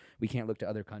solutions. We can't look to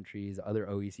other countries, other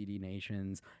OECD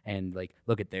nations, and like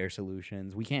look at their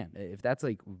solutions. We can't. If that's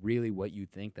like really what you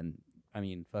think, then I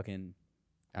mean, fucking,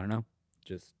 I don't know.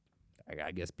 Just,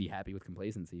 I guess, be happy with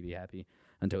complacency. Be happy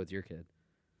until it's your kid.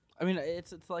 I mean,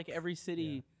 it's like every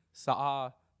city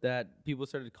saw that people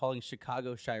started calling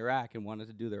Chicago Chirac and wanted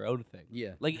to do their own thing.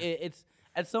 Yeah. Like it's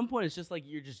at some point, it's just like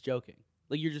you're just joking.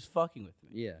 Like you're just fucking with me.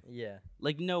 Yeah. Yeah.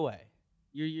 Like no way.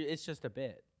 You're it's just a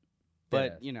bit.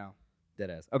 But Deadass. you know.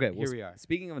 Deadass. Okay, well, Here we are.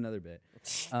 Speaking of another bit,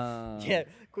 Yeah,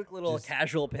 quick little just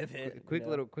casual pivot. quick you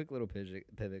know? little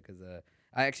pivot because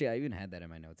I even had that in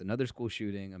my notes. Another school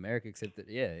shooting. America accepted.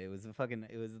 Yeah, it was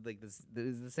like this. It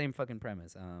was the same fucking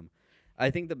premise. I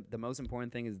think the most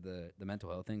important thing is the mental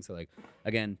health thing. So like,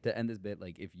 again, to end this bit,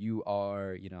 like if you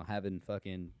are having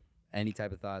fucking any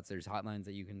type of thoughts, there's hotlines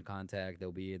that you can contact.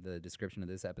 They'll be in the description of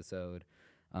this episode.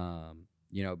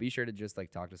 Be sure to just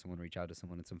like talk to someone, reach out to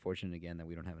someone. It's unfortunate again that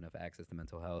we don't have enough access to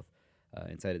mental health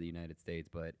inside of the United States.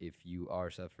 But if you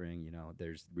are suffering,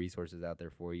 there's resources out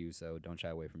there for you. So don't shy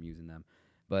away from using them.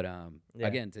 But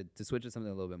again, to switch to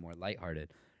something a little bit more lighthearted.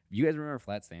 You guys remember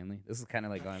Flat Stanley? This is kind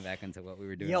of like going back into what we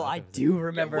were doing. Yo, I do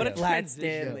remember what a Flat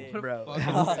transition. Stanley, What a bro.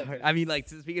 fucking I mean, like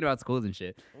speaking about schools and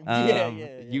shit. Yeah.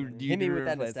 You Hit me do with remember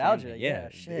that Flat nostalgia. Stanley? Yeah,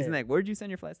 shit. Isn't that where'd you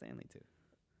send your Flat Stanley to?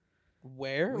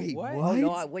 Where? Wait, what? what?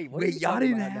 No, wait, what are Wait, you y'all talking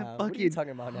didn't about have now? What are you fucking-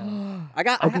 talking about now?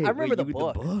 I remember the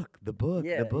book. The book.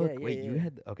 Yeah, Wait, yeah, you yeah.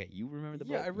 had you remember the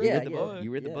book? Yeah, I You read read the the book. book. You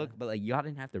read the Yeah. book, but like y'all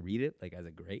didn't have to read it like as a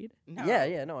grade. No.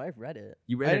 Yeah, no, I've read it.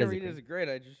 You I read didn't it as read a it as a grade.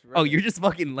 I just read Oh, it. you're just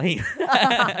fucking lame. What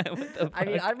the I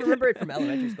mean, fuck? I remember it from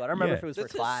elementary school. I don't remember Yeah. if it was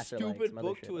That's for class a or like stupid some other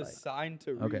book shit, to like- assign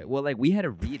to read. Okay, well, like we had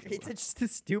to read it. It's just a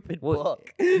stupid Well,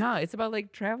 book. Nah, it's about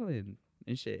like traveling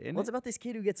and shit. isn't What's it? about this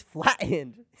kid who gets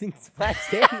flattened? It's Flat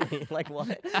Stanley. Like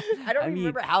what? I don't even mean,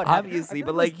 remember how it happened. obviously, I feel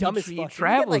but, it was like, dumb he as fuck. Did he get,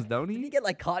 travels, like- don't he? Did he get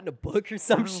like caught in a book or I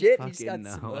some don't shit? And he just got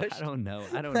fucking know. smushed.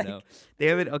 I don't know.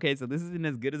 Damn it. Okay, so this isn't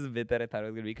as good as a bit that I thought it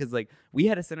was gonna be because like we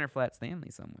had to send our Flat Stanley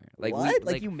somewhere. Like what?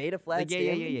 We, like you made a Flat like, yeah,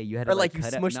 Stanley? yeah. You had Or to like you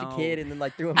cut out- smushed no. a kid and then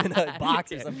like threw him in a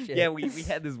box or Yeah. some shit. Yeah, we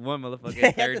had this one motherfucker Yeah,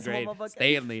 in third this one grade, motherfucker.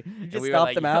 Stanley. You and just we were stopped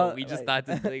like, him yo, out, we just like-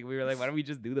 thought to, like, we were like, why don't we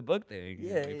just do the book thing? And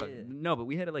Yeah, we yeah, fucking- yeah. No, but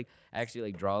we had to like actually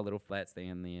like draw a little Flat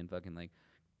Stanley and fucking like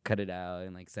cut it out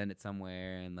and like send it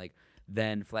somewhere and like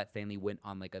then Flat Stanley went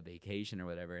on like a vacation or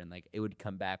whatever and like it would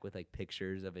come back with like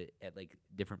pictures of it at like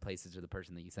different places to the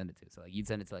person that you send it to. So like you'd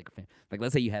send it to like like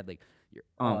let's say you had like your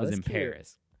aunt was that's in cute.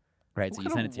 Paris. Right, What so you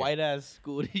kind send of it to your- white ass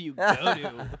school do you go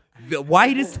to? the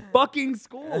whitest fucking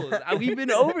schools. We've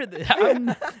been over this.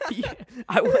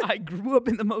 I grew up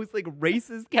in the most like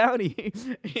racist county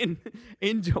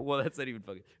well, that's not even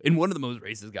fucking in one of the most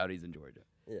racist counties in Georgia.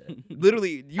 Yeah.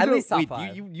 Literally, you At know, least top wait,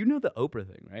 five. you know the Oprah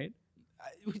thing, right?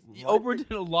 Oprah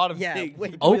did a lot of Yeah, things.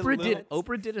 wait, Really Oprah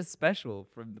little. did a special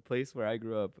from the place where I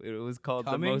grew up. It was called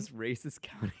Coming? the most racist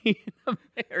county in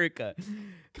America.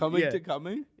 Coming Yeah. to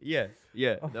coming. Yeah,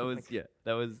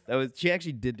 that was. She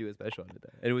actually did do a special on it. Though.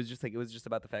 And it was just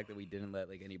about the fact that we didn't let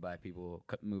like any black people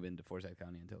move into Forsyth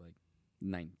County until like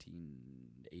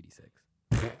 1986.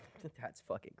 That's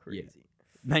fucking crazy.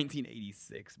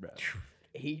 1986, bro.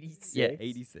 86. Yeah,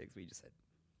 86. We just said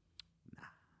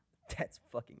That's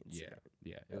fucking insane.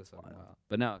 yeah. It That's was fucking wild. wild.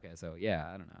 But no, okay. So yeah,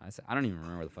 I don't know. I don't even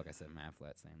remember where the fuck I said Matt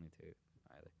Flat Stanley to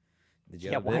either. Did you?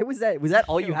 Yeah, have a why bit? was that? Was that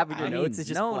all you have in I your mean, notes? It's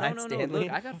just no, Flat no. Stanley.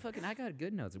 Look, I got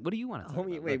good notes. What do you want to talk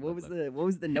Homie, about? wait, Look, what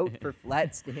was the note for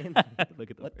Flat Stanley? Look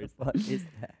at the What the first fuck is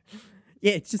that?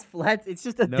 Yeah, it's just flat. It's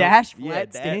just a No, dash yeah,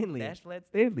 Flat Stanley. Dash Flat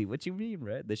Stanley. What you mean,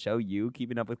 right? The show you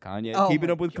keeping up with Kanye. Oh keeping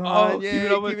my up with God. Kanye.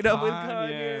 Oh, keeping up with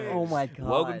Kanye. Kanye. Oh my god.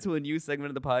 Welcome to a new segment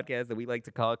of the podcast that we like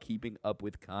to call "Keeping Up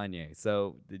with Kanye."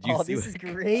 So, did you Oh, see? this what is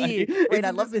Kanye- great. Wait, I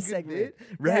Isn't love this this a good segment. bit?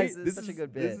 Right? Yes, this is such a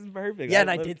good This bit. is perfect. Yeah, and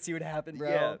I love- did see what happened, bro.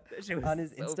 Yeah, that shit was On his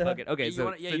so Insta. fucking- okay, you so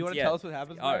want to since, tell us what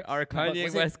happens? our next? Kanye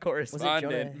Was it- West Was it Jonah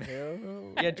correspondent.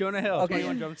 Hill? Yeah, Jonah Hill. Okay,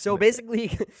 21 Jump so Street. basically,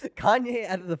 Kanye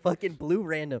out of the fucking blue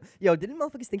random. Yo, didn't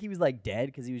motherfuckers think he was like dead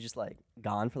because he was just like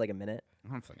gone for like a minute?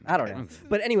 I don't know.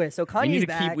 But anyway, so We Kanye's need to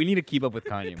back. we need to keep up with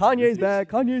Kanye. Kanye's back.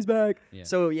 Kanye's back. Yeah.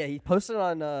 So yeah, he posted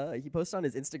on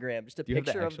his Instagram just a Do you have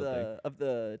the picture of actual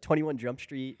the 21 Jump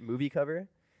Street movie cover,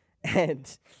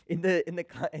 And in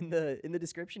the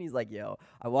description, he's like, "Yo,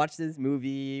 I watched this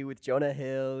movie with Jonah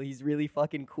Hill. He's really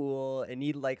fucking cool, and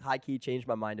he like high key changed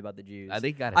my mind about the Jews. I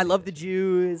think I love the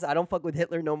Jews. I don't fuck with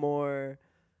Hitler no more.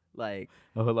 Like,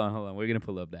 Oh, hold on. We're gonna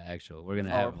pull up the actual. We're gonna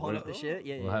we're have. pulling up the shit.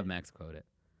 Yeah, We'll yeah. have Max quote it.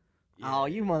 Oh,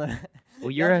 you mother. Well,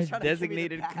 Y'all you're a just trying to give me the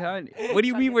designated pass. cunt. What do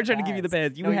you mean we're trying to give you the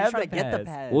pass? You No, you're have trying the to get the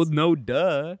pass. pass. Well, no,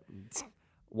 duh.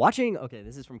 Watching, okay,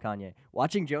 this is from Kanye.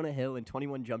 Watching Jonah Hill in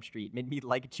 21 Jump Street made me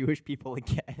like Jewish people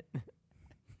again.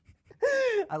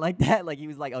 I like that. Like, he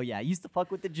was like, oh, yeah, I used to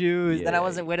fuck with the Jews. Then I Yeah,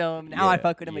 wasn't with them. Now I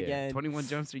fuck with them yeah. again. 21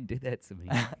 Jump Street did that to me.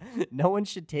 No one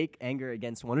should take anger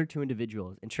against one or two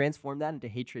individuals and transform that into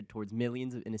hatred towards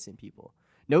millions of innocent people.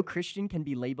 No Christian can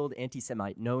be labeled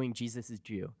anti-Semite knowing Jesus is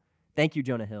Jew. Thank you,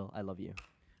 Jonah Hill. I love you.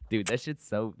 Dude, that shit's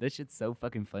so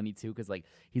fucking funny too, because like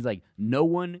he's like, no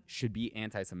one should be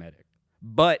anti-Semitic.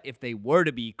 But if they were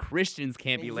to be, Christians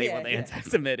can't be labeled Yeah.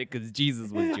 anti-Semitic because Jesus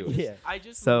was Jewish. Yeah. I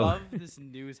just So- love this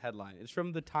news headline. It's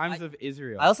from the Times of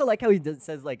Israel. I also like how he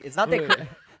says, like, it's not that... Wait.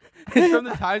 It's from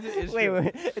the Times of wait, Israel.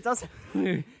 wait. It's also...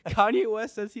 Kanye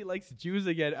West says he likes Jews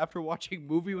again after watching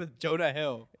movie with Jonah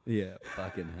Hill. Yeah,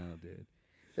 fucking hell, dude.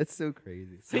 That's so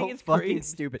crazy. Think So it's fucking crazy.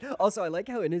 stupid. Also, I like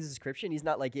how in his description, he's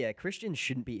not like, yeah, Christians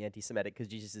shouldn't be anti-Semitic because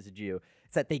Jesus is a Jew.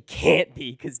 It's that they can't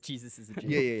be because Jesus is a Jew.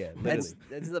 Yeah. That's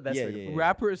the best way to put it.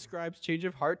 Rapper ascribes change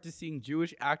of heart to seeing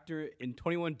Jewish actor in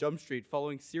 21 Jump Street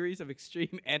following series of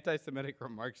extreme anti-Semitic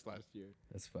remarks last year.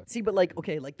 That's fucking. See, but like,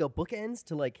 okay, like the bookends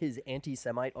to like his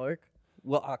anti-Semite arc.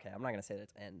 Well, okay, I'm not gonna say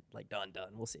that's end. Like done.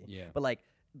 We'll see. Yeah. But like,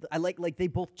 I like they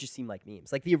both just seem like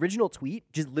memes. Like the original tweet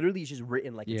just literally is just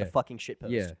written like it's a Yeah. fucking shit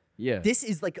post. Yeah. This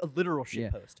is like a literal shit Yeah.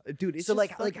 post. Dude, it's So just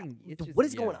like fucking- it's just- what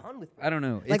is yeah. going on with? I don't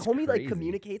know. Like It's homie crazy. like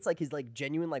communicates like his like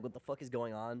genuine like what the fuck is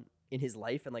going on in his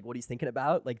life and like what he's thinking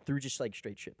about like through just like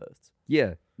straight shit posts.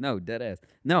 Yeah, no, dead ass.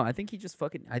 No, I think he just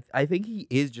fucking. I think he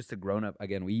is just a grown up.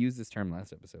 Again, we used this term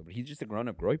last episode, but he's just a grown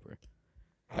up groiper.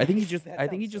 I think he just. I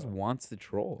think he just wants to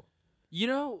troll. You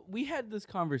know, we had this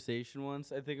conversation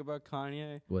once, I think, about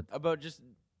Kanye. What? About just,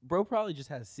 bro probably just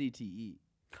has CTE.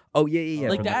 Oh yeah.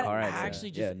 like from the that car accident.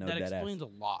 actually just, Yeah, no, that dead ass. explains a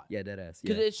lot. Yeah, dead ass.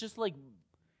 Because Yeah. it's just like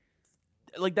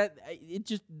that, it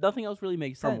just, nothing else really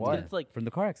makes From sense. what? It's like, From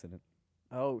the car accident.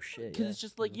 Oh shit. because it's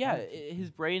just like, yeah,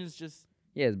 his brain is just,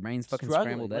 Yeah, his brain's fucking Struggling,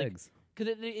 scrambled like, eggs.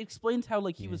 because it explains how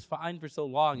like he Yeah. was fine for so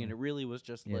long, and it really was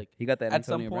just Yeah. like, he got that at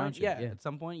some Antonio Brown point, shit. yeah, yeah. at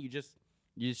some point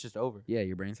it's just over. Yeah,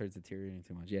 your brain starts deteriorating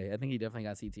too much. Yeah, I think he definitely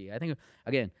got CTE. I think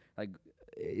again, like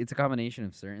it's a combination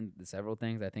of several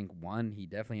things. I think one, he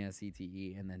definitely has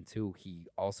CTE, and then two, he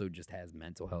also just has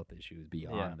mental health issues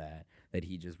beyond that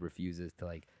he just refuses to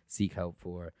like seek help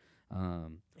for.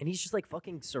 And he's just like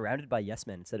fucking surrounded by yes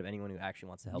men instead of anyone who actually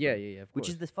wants to help him. Yeah, of Which course.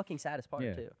 is the fucking saddest part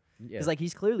Yeah. too. Yeah, Because like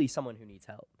he's clearly someone who needs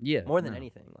help. yeah, More than no,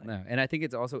 anything. Like No, and I think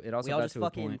it also we all got just to a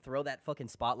fucking point. throw that fucking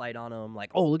spotlight on him, like,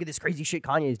 oh, look at this crazy shit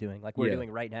Kanye's doing, like we're Yeah. doing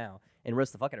right now, and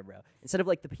roast the fuck out of bro. Instead of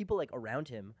like the people like around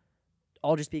him,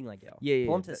 all just being like, yo, Yeah,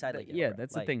 pull him to the side, like, yo, yeah, bro.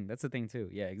 that's like, the thing. That's the thing too.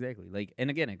 Yeah, exactly. Like, and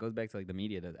again, it goes back to like the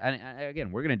media does. And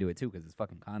again, we're gonna do it too because it's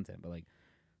fucking content. But like,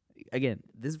 again,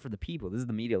 this is for the people. This is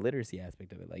the media literacy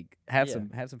aspect of it. Like, have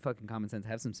Yeah. some fucking common sense.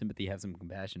 Have some sympathy. Have some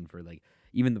compassion for like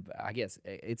even the. I guess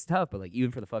it's tough, but like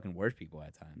even for the fucking worst people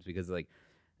at times because like,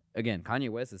 again, Kanye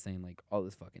West is saying like all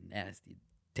this fucking nasty,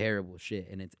 terrible shit,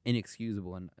 and it's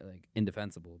inexcusable and like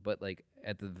indefensible. But like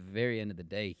at the very end of the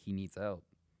day, he needs help.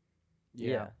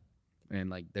 yeah. And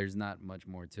like, there's not much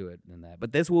more to it than that.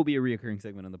 But this will be a reoccurring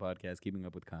segment on the podcast, Keeping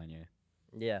Up with Kanye.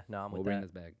 Yeah, no, I'm We'll with bring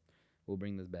that. this back. We'll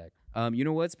bring this back. You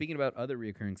know what? Speaking about other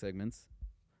reoccurring segments,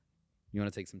 you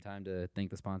want to take some time to thank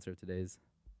the sponsor of today's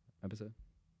episode?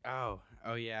 Oh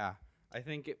yeah. I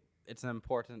think it's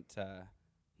important to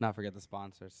not forget the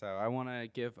sponsor. So I want to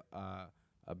give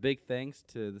a big thanks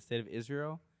to the state of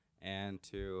Israel and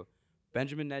to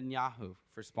Benjamin Netanyahu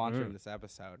for sponsoring this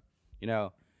episode. You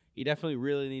know, he definitely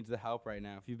really needs the help right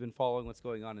now. If you've been following what's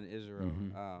going on in Israel,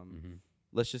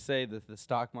 let's just say that the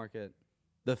stock market,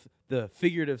 the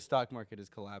figurative stock market is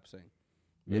collapsing.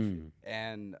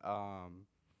 And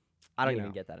I don't you even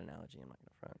know. get that analogy. I'm not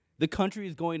gonna front. the country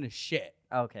is going to shit.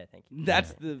 Okay, thank you.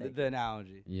 That's Okay, thank the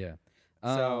analogy. Yeah.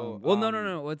 So, well,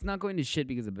 no. Well, it's not going to shit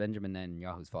because of Benjamin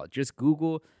Netanyahu's fault. Just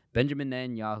Google Benjamin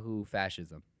Netanyahu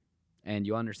fascism, and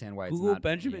you'll understand why it's Google not.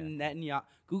 Benjamin Netanyahu.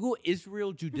 Google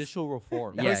Israel judicial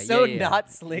reform. That Yeah, was so yeah.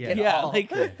 not slick at Yeah, all. like-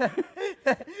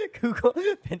 Google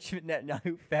Benjamin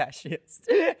Netanyahu fascist.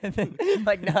 And then,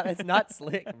 like, no, it's not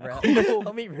slick, bro. Google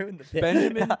Let me ruin the bit.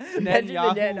 Benjamin No,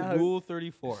 Netanyahu Rule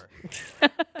 34.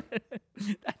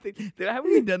 I think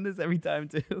haven't we done this every time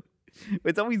too?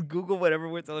 It's always Google whatever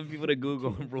we're telling people to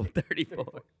Google. Rule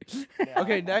 34.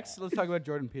 Okay, next let's talk about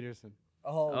Jordan Peterson.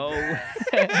 Oh. Oh,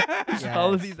 Yes.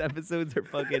 all of these episodes are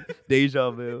fucking deja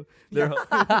vu. They're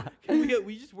all,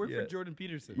 We just work Yeah. for Jordan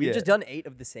Peterson. We've Yeah. just done 8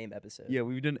 of the same episode. yeah,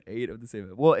 we've done 8 of the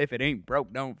same. Well, if it ain't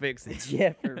broke, don't fix it.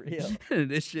 Yeah, for real.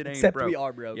 This shit ain't Except broke. we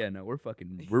are broke. Yeah, no, we're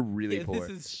really Yeah, poor.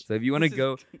 this is- So if you want to this is-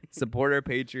 go support our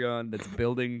Patreon that's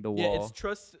building the Yeah, wall.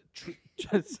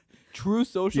 it's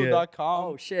truesocial.com.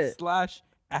 Oh, shit. /@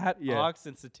 Ox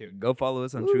Institute. Go follow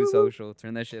us on True Social.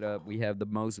 Turn that shit up. We have the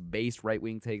most base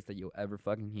right-wing takes that you'll ever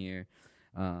fucking hear.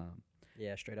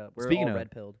 Yeah, straight up. We're Speaking all of-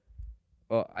 red pilled.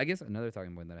 Well, I guess another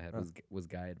talking point that I had was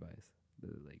guy advice.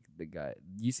 The guy.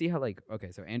 You see how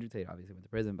okay, so Andrew Tate obviously went to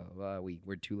prison. Blah blah blah.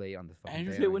 We're too late on this fucking.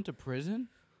 Andrew bailing. Tate went to prison?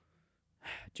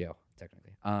 jail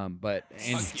technically. But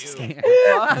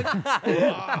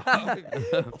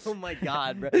Oh my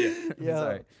god, bro. I'm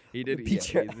sorry. He did.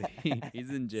 Beat Yeah, your he's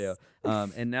in jail.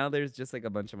 And now there's just like a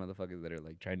bunch of motherfuckers that are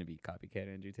like trying to be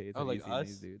copycat Andrew Tate. Oh, like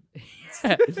us? dude.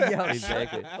 Yo,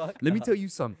 exactly. fuck Let me up. tell you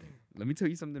something. Let me tell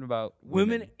you something about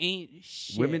Women ain't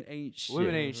shit. Women ain't shit.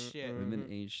 Women ain't shit. Women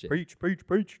ain't shit. Preach, preach,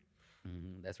 preach.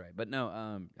 That's right. But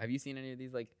no. Have you seen any of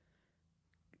these like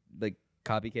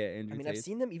copycat Andrew I mean, Tates? I've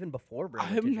seen them even before, bro.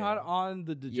 I'm not on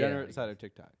the degenerate like- side of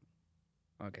TikTok.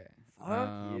 Okay. Fuck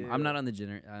I'm not you. on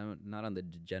the I'm not on the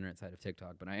degenerate side of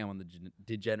TikTok, but I am on the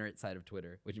degenerate side of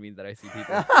Twitter, which means that I see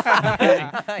people,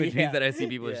 which Yeah. means that I see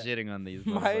people Yeah. shitting on these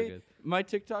My motherfuckers. my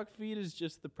TikTok feed is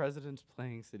just the presidents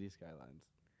playing City Skylines.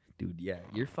 Dude, yeah,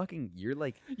 you're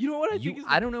like, You know what I think is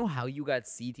I don't know how you got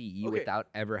CTE Okay. without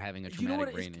ever having a you know traumatic what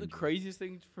is brain the injury. craziest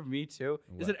thing for me too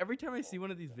What? is that every time I see one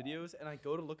of these videos and I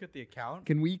go to look at the account,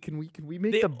 Can we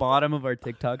make They- the bottom of our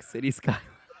TikTok City Skylines?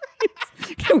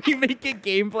 Can we make a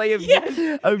gameplay of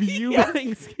Yes! of you Yes!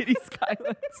 playing City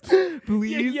Skylines?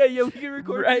 Please. yeah, we can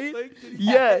record Right? these things.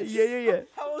 Yeah.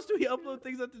 How else do we upload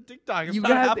things onto TikTok? If You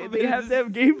not half have of they it have is to have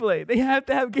gameplay. They have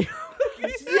to have gameplay.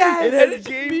 Yes, it has it's just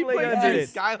me gameplay playing under City it.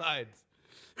 Skylines.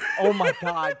 Oh my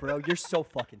god, bro. You're so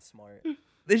fucking smart.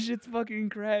 This shit's fucking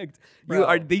cracked.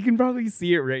 Bro. They can probably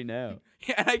see it right now.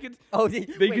 Yeah, and I could. Oh, They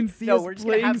wait, can see no, us we're just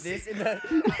gonna have playing this in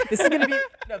the. This is gonna be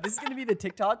This is gonna be the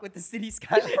TikTok with the city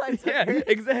skylines. Yeah, under it.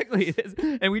 exactly.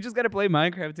 And we just gotta play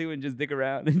Minecraft too and just dick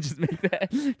around and just make that.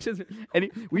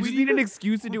 We just need an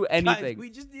excuse to do Guys, anything. we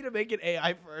just need to make an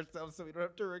AI for ourselves so we don't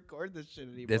have to record this shit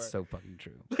anymore. That's so fucking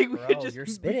true. Like we Bro, could just you're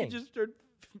we spitting. could just start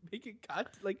making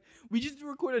cuts. Like we just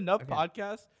record enough Okay.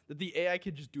 podcasts that the AI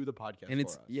can just do the podcast And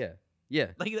it's for us. yeah.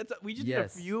 Like that's we just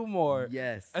Yes. need a few more.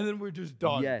 Yes. And then we're just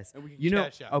done. Yes. And we can You know.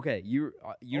 cash out. Okay.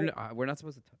 We're not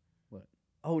supposed to.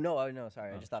 Oh no,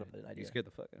 sorry. I Oh, just thought shit. of an idea. You scared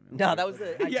the fuck out of me. No, that was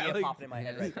the idea Yeah, like- popping in my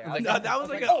head right there. I Like, was No, that was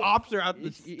like an oh. opser out the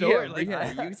Yeah, store. yeah, like,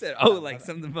 yeah, you said, No, oh, no, like no.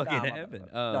 something Nah, fucking my bad, happened. my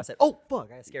bad. No, I said, oh fuck,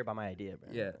 I got scared by my idea, bro.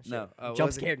 Yeah, Shit. no. what Jump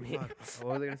was I- scared me. fuck,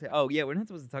 what was I gonna say? Oh yeah, we're not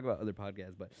supposed to talk about other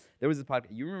podcasts, but there was a podcast.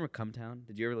 You remember Come Town?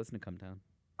 Did you ever listen to Come Town?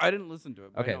 I didn't listen to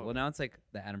it. But I Okay, know well it. now it's like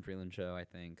the Adam Freeland show, I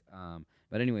think.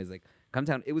 But anyways, like Come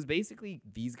Town, it was basically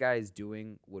these guys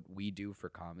doing what we do for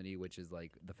comedy, which is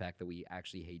like the fact that we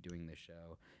actually hate doing this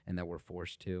show and that we're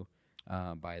forced to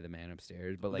by the man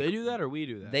upstairs. But like they do that or we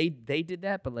do that. They did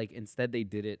that, but like instead they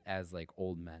did it as like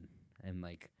old men, and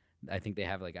like I think they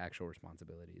have like actual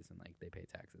responsibilities and like they pay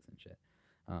taxes and shit.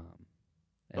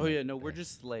 And, Oh like, yeah, no, we're they-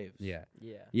 just slaves. yeah.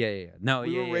 Yeah. Yeah. No, We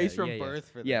yeah, were yeah, raised yeah, from yeah. birth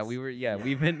for Yeah, this. we were. Yeah,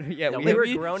 we've been. Yeah, No, we we were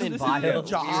We- grown in this bios. isn't a We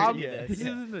job. do this. This Yeah.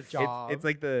 isn't a job. It's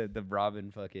like the Robin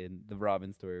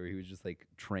story where he was just like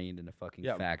trained in a fucking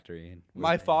Yeah. factory. And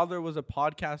my father was a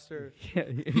podcaster.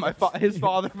 Yeah, His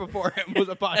father before him was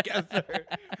a podcaster.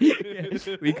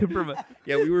 Yeah, we could promote.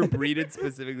 Yeah, we were breeded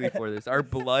specifically for this. Our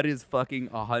blood is fucking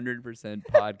 100%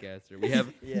 podcaster.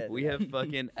 We have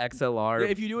fucking XLR. Yeah,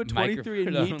 if you do a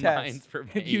 23andMe microphone test, lines for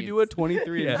if you do a veins.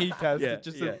 23andMe Yeah, test, yeah, it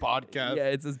just yeah. says podcast. Yeah,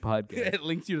 it says podcast. It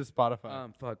links you to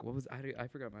Spotify. Fuck. What was I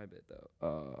forgot my bit though.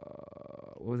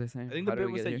 What was I saying? I think How the did bit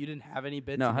we was get that here? you didn't have any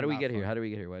bits. No, and how do we not get here? fun. How do we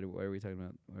get here? Why are we talking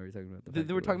about? Why are we talking about the? They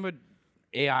fact were that talking about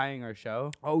AIing our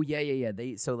show. Oh yeah.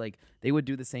 They would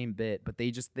do the same bit, but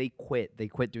they quit. They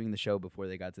quit doing the show before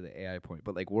they got to the AI point.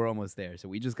 But like we're almost there, so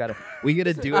we gotta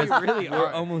do it. We really We're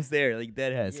are. almost there, like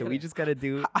deadhead. So we just gotta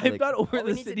do. I'm like, not over all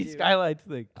we the need to city do- skylines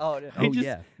thing. Oh no. I Oh just-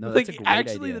 yeah, no, like that's a great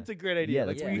actually, idea. that's a great idea. Yeah,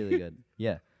 Like, that's we- really good.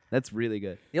 Yeah, that's really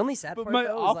good. The only sad But part my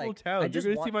though is awful like, town. I You're just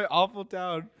gonna want, see my awful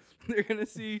town. They're gonna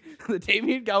see the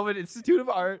Damien Galvin Institute of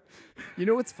Art. You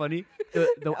know what's funny?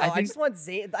 I just want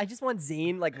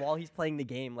Zane like while he's playing the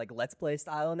game like Let's Play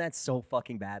style, and that's so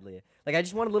fucking badly. Like I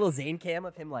just want a little Zane cam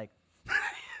of him like.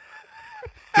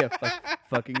 Yeah,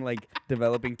 fucking like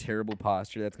developing terrible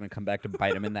posture that's gonna come back to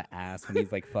bite him in the ass when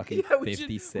he's like fucking Yeah,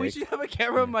 56. we should have a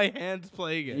camera of my hands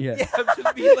playing it. Yeah.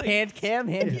 Just be like, hand cam.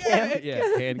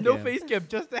 Yeah, hand no cam. face cam,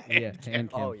 just a hand Yeah, cam.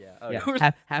 hand cam. Oh yeah. Oh, Yeah,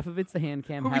 yeah. half of it's the hand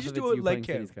cam, Or we half just of do it's a you leg playing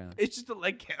cam. Cities Skylines. It's just a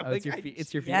leg cam. Oh, it's your feet.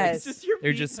 It's your feet. Yes. It's just your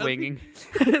They're feet, just nothing.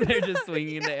 swinging. They're just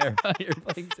swinging in the air while you're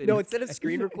playing Cities. No, instead of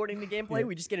screen recording the gameplay,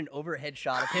 we just get an overhead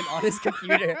shot of him on his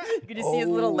computer. You can just see his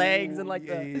little legs and like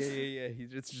yeah. He's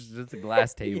just a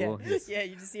glass table. He's- yeah,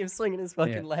 you just see him swinging his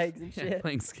fucking Yeah. legs and shit.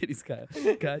 playing Cities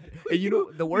Skylines. God, and you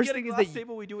know the worst thing is that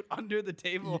table, we do it under the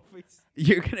table.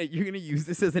 you're gonna use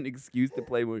this as an excuse to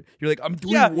play more. You're like, I'm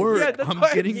doing Yeah, work. yeah, that's I'm why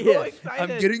I'm getting so I'm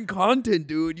excited. getting content,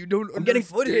 dude. You don't. I'm getting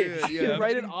understand. footage. Yeah, I'm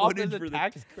write it getting off footage as a for the-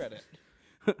 tax credit.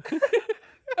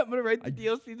 I'm gonna write the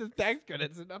DLCs as tax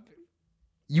credits and nothing.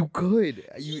 You could.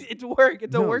 It's work.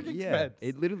 It's a No, work yeah, expense.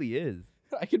 it literally is.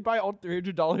 I could buy all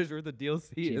 $300 worth of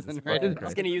DLCs Jesus and fucking write it. I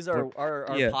was gonna use our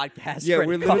Yeah. podcast. Yeah,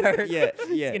 we're credit literally card. yeah.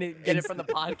 He's gonna get it from the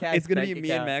podcast. It's gonna be bank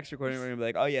me and account. Max recording. We're gonna be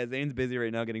like, oh yeah, Zane's busy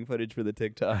right now getting footage for the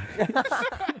TikTok.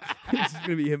 It's just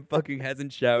gonna be him fucking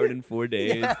hasn't showered in 4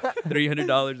 days.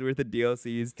 $300 worth of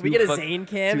DLCs. Can we get a fuck- Zane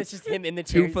cam? two- It's just him in the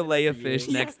chair. Two fillet of fish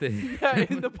Yeah. next to. Yeah,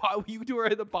 in the you two are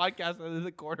in the podcast, and in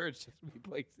the corner it's just me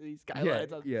playing City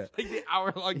Skylines. on, yeah. Like the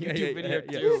hour-long Yeah, YouTube video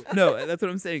yeah. too. No, that's what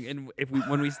I'm saying. And if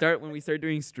when we start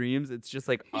doing streams, it's just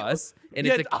like us, and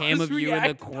Yeah, it's a cam us of you in the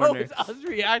react- no, corner. it's us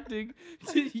reacting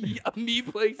to me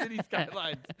playing City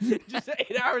Skylines. Just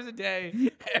 8 hours a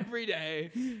day, every day.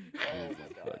 Oh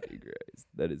my fucking Christ,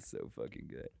 that is so fucking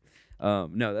good.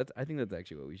 No, I think that's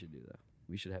actually what we should do though.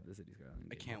 We should have the City Skylines.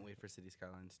 I game. can't wait for City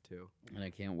Skylines too. And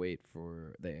I can't wait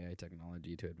for the AI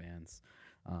technology to advance,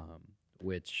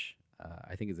 which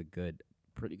I think is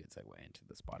pretty good segue into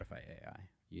the Spotify AI.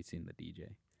 You seen the DJ?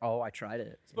 Oh, I tried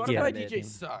it. Spotify Yeah, DJ mid.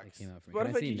 sucks. came out for me. Can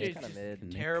I Spotify see DJ Nick? is Kinda just mid.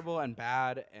 Nick? terrible and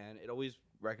bad, and it always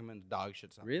recommends dog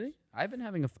shit songs. Really? I've been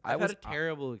having I've had a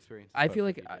terrible experience. with I feel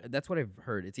Spotify like DJ. that's what I've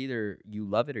heard. It's either you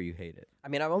love it or you hate it. I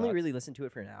mean, I've only Thoughts? really listened to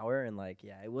it for an hour, and like,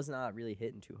 yeah, it was not really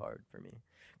hitting too hard for me.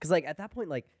 Cause like at that point,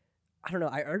 like, I don't know,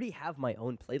 I already have my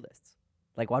own playlists.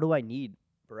 Like, why do I need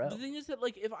bro? The thing is that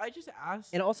like if I just ask,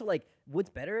 And also, like, what's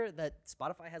better that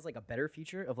Spotify has like a better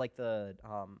feature of like the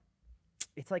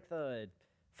it's like the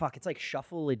it's like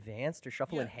shuffle advanced or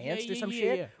shuffle enhanced or some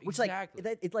shit. Which exactly.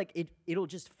 like it'll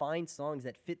just find songs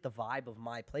that fit the vibe of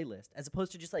my playlist, as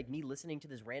opposed to just like me listening to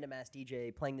this random ass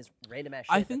DJ playing this random ass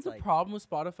shit. I think that's the like, problem with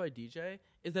Spotify DJ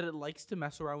is that it likes to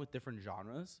mess around with different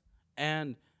genres,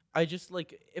 and I just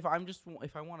like if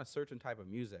I want a certain type of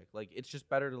music, like it's just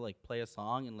better to like play a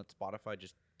song and let Spotify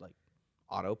just like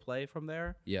autoplay from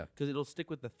there. Yeah. Because it'll stick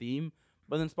with the theme.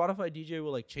 But then Spotify DJ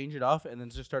will like change it off and then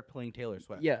just start playing Taylor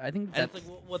Swift. Yeah, I think And that's it's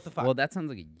like, what the fuck? well, that sounds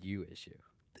like a you issue.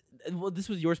 Well, this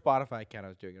was your Spotify account I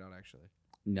was doing it on, actually.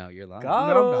 No, you're lying. Got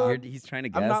No, I'm him. not. He's trying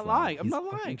to I'm guess. not lying. I'm He's not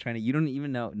fucking lying. Trying to. You don't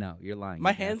even know. No, you're lying. My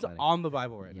You're hand's gaslighting. on the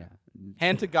Bible right Yeah. now.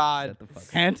 Hand to God. Shut the fuck up.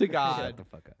 Hand to Shut God. the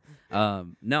fuck up.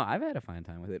 No, I've had a fine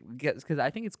time with it because I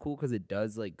think it's cool because it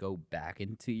does like go back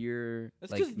into your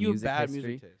That's like because you have music bad history.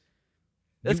 music taste.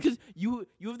 That's because you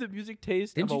have the music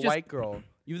taste Didn't of a you just- white girl.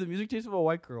 You have the music taste of a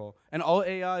white girl, and all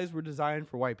AIs were designed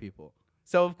for white people.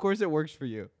 So of course it works for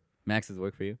you. Max has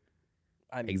worked for you.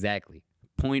 I mean, Exactly.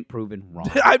 Point proven wrong.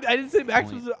 I didn't say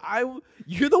Max Point. was.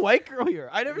 You're the white girl here.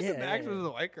 I never said Yeah, Max yeah, was yeah.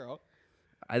 the white girl.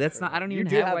 That's not. I don't You even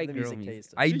do have have white the girl music music.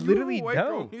 taste. I You have a literally white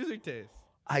girl don't. music taste,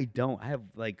 I don't. I have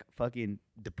like fucking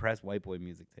depressed white boy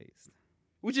music taste.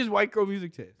 which is white girl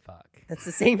music taste. Fuck. that's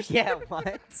the same. Yeah,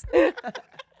 what?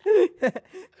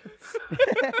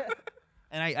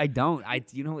 And I don't.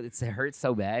 You know, it hurts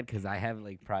so bad because I have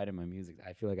like pride in my music.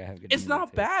 I feel like I have good. It's music not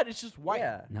taste. bad. It's just white.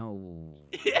 Yeah. No.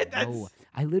 Yeah, no. that's-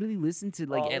 I literally listen to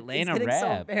like Oh, Atlanta it's getting so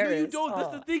rap. No, you embarrassed. don't. That's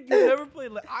Oh. the thing. You never play.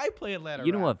 I play Atlanta.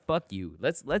 You know rap. what? Fuck you.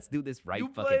 Let's do this right You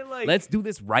fucking. play, like- Let's do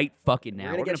this right fucking We're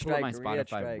now. gonna We're gonna get pull up my striked. We're gonna get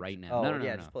Spotify striked. right now. Oh, no,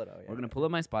 yeah, no. just pull it out, yeah. We're gonna pull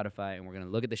up my Spotify and we're gonna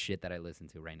look at the shit that I listen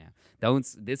to right now. Don't.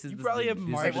 This is You the. probably have this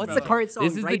is Marshmello. What's the current song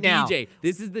This is right the now? DJ.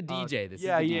 This is the DJ. This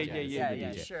yeah, is the yeah, DJ. yeah, This is yeah, the yeah,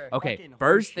 DJ. sure. Okay. Fucking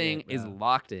First horseshit, thing is bro.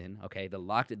 locked in. Okay, the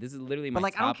locked in. This is literally my But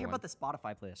like, top I don't care one. about the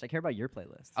Spotify playlist. I care about your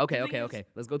playlist. Okay, The okay, thing okay. is-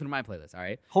 Let's go through my playlist. All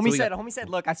right. Homie So we got- said,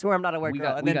 "Look, I swear I'm not a white we girl,"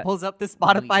 got- and we then got- pulls up the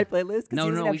Spotify we- playlist. 'cause No, he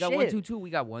no, doesn't we have got shit. 122. We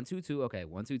got 122. Okay,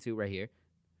 122 right here.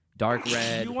 Dark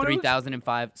Red, You wanna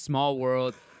 3005, Small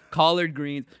World, collard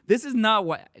greens. This is not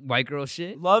white girl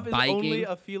shit. Love is Biking. only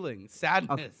a feeling.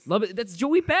 Sadness. Love it. That's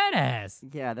Joey Badass.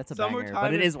 Yeah, that's a banger, Summertime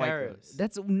but it in is white Paris. girls.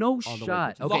 That's no All the way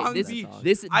shot. to Okay, Long this Beach.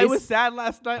 this I was sad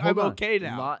last night. hold I'm on. okay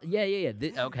now. Yeah.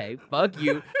 Okay, fuck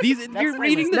you. These you're playlist.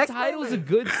 reading the Next titles playlist. of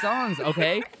good songs.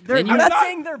 Okay, I'm you, not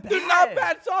saying they're bad. They're not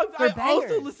bad songs. They're I also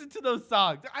bangers. listen to those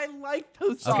songs. I like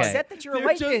those songs. Okay. Except that you're a They're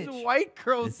white just bitch. white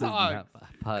girl this is songs. not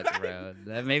fuck, bro.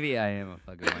 Maybe I am a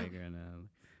fucking white girl now.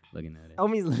 Looking at it.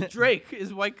 Homies, Drake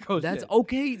is white girl. That's shit.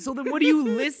 okay. So then, what do you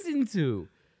listen to?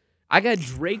 I got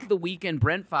Drake, The Weeknd,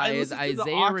 Brent I Faiyaz, listen to the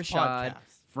Isaiah Ox Rashad, podcast.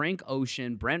 Frank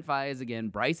Ocean, Brent Faiyaz again,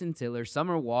 Bryson Tiller,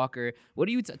 Summer Walker. What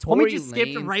do you? homie Tory just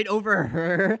skipped Lanez. right over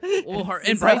her. Well, her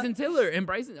and SZA. Bryson Tiller and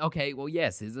Bryson. Okay, well,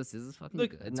 yes, SZA's fucking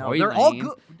Look, good. No, Tory they're all Lanez.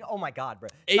 good. Oh my god, bro.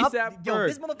 A$AP Yo, Ferg,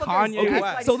 this motherfucker Kanye is Okay,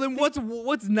 West. so then what's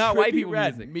not white Trippie people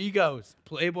Redd, music? Migos,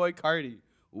 Playboy Cardi,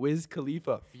 Wiz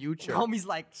Khalifa, Future, Homie's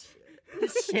like,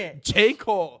 shit. J.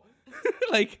 Cole,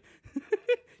 like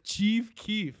Chief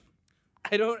Keef.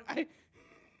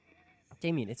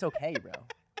 Damien, it's okay, bro.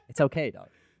 It's okay, dog.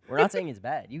 We're not saying it's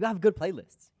bad. You have good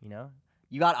playlists, you know?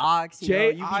 You got Ox, you know,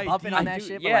 you be bumping on that J.I.D.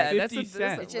 shit. but Yeah, like, that's 50 the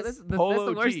Cent. it's just, that's the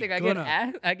Polo worst G, thing.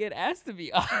 Gunna. I get asked to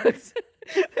be Ox.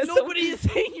 Nobody is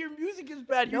saying your music is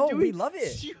bad. You're No, doing, we love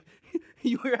it.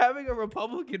 You are having a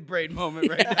Republican brain moment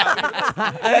right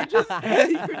now.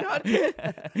 You're not. There's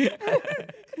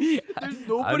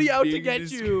nobody out to get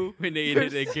you.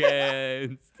 Discriminated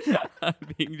against. I'm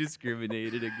being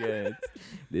discriminated against.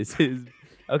 This is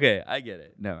okay. I get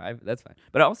it. No, that's fine.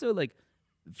 But also like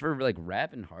for like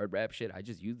rap and hard rap shit, I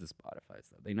just use the Spotify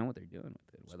stuff. They know what they're doing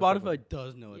with it. Why the fuck would- Spotify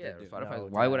does know what yeah, they're doing. Spotify. No,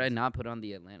 it's Why would I ass. not put on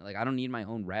the Atlanta? Like I don't need my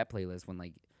own rap playlist when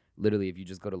like. Literally, if you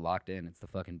just go to Locked In, it's the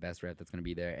fucking best rap that's gonna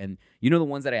be there. And you know the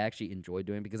ones that I actually enjoy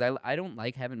doing because I don't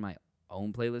like having my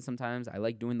own playlist sometimes. I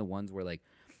like doing the ones where like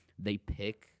they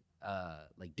pick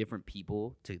like different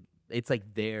people to. It's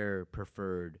like their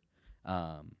preferred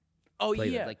Oh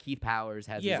playlist. yeah. Like Keith Powers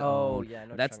has Yeah. his Oh, own. yeah, I know what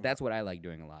you're That's talking about. what I like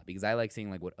doing a lot because I like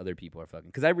seeing like what other people are fucking.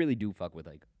 Because I really do fuck with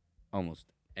like almost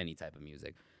any type of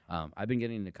music. I've been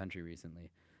getting into country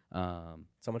recently.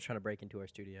 Someone's trying to break into our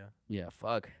studio. Yeah,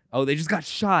 fuck. Oh, they just got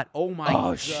shot. Oh my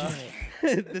Oh, god.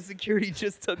 shit. The security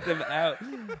just took them out.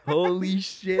 Holy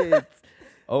shit.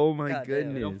 Oh my God damn.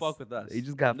 goodness. Don't fuck with us. They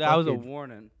just got That was a fucking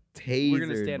warning. tasered, We're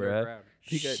gonna stand our bruh. ground.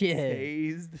 He got Shit.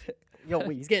 tased. Yo,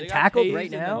 wait, he's They getting got tackled tased right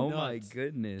in the now? Oh my nuts.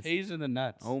 goodness. Haze in the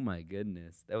nuts. Oh my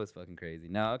goodness. That was fucking crazy.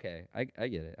 No, okay. I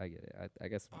get it. I get it. I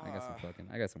got some white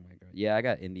girl. Yeah, I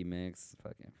got indie mix.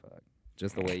 Fucking fuck.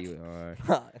 Just the way you are.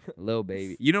 Little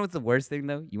baby. You know what's the worst thing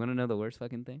though? You want to know the worst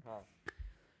fucking thing?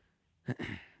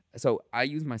 So I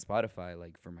use my Spotify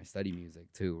like for my study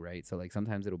music too, right? So like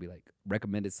sometimes it'll be like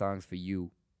recommended songs for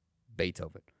you,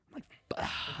 Beethoven. I'm like,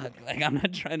 fuck. Like I'm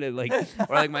not trying to like,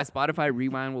 or like my Spotify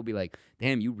rewind will be like,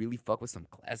 damn, you really fuck with some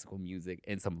classical music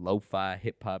and some lo-fi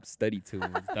hip hop study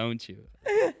tunes, don't you?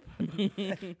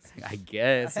 It's like, I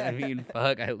guess. I mean,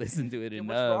 fuck. I listen to it And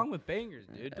enough. what's wrong with bangers,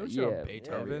 dude? Don't show yeah,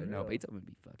 Beethoven. No, Beethoven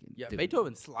be fucking. Yeah, dude.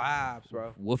 Beethoven slaps,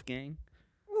 bro. Wolfgang.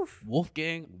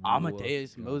 Wolfgang,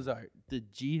 Amadeus, Wolfgang. Mozart, the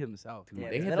G himself. Dude, Yeah,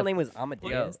 they his had middle the- name was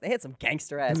Amadeus. Yo. They had some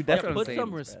gangster ass. Dude, that's fucking what I'm Put saying. some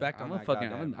names, bro. respect on I'm a that fucking.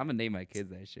 goddamn. I'm gonna name my kids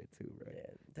that shit too, bro. Yeah,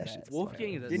 That that's shit's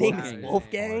Wolfgang is a Your name nice is name.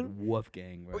 Wolfgang?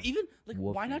 Wolfgang, bro. Or even like, why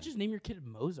Wolfgang. not just name your kid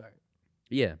Mozart?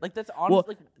 Yeah. Like that's Well, honest.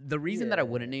 Like the reason that I yeah.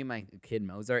 wouldn't name my kid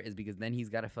Mozart is because then he's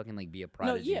got to fucking like be a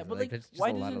prodigy. yeah, but, like, that's just why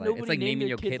a lot doesn't of, like, nobody it's like name naming their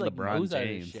your kid kids, like, LeBron Mozart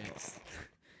and James. shit?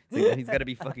 It's like, he's got to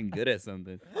be fucking good at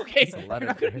something. Okay, It's a lot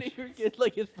you're of not gonna pressure. name your kid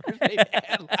like his first name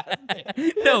and last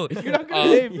name. No, You're not gonna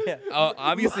name. Yeah.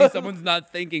 obviously someone's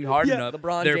not thinking hard Yeah. enough.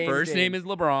 LeBron Their James first name James. is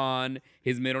LeBron.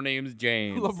 His middle name's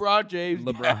James. LeBron James.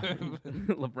 LeBron.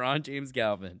 LeBron James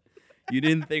Galvin. You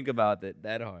didn't think about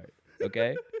that hard,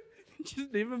 okay?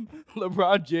 Just name him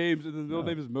LeBron James, and the middle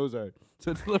name is Mozart.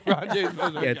 So it's LeBron James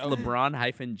Mozart. Yeah, it's Galvin. LeBron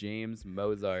hyphen James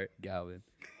Mozart Galvin.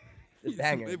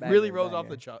 Banger, It banger, really rolls off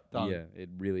banger. the tongue. Yeah, it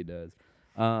really does.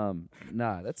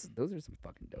 Nah, those are some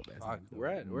fucking dope ass. Fuck, names, though.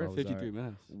 we're at 53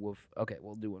 minutes. Wolf. Okay,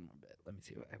 we'll do one more bit. Let me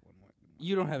see if I have one more.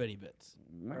 You don't have any bits.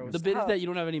 More. The bit is that you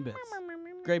don't have any bits.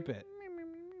 Great bit.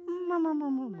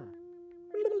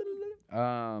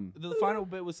 The final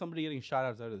bit was somebody getting shot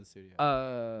outside of the studio.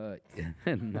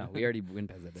 No, we already went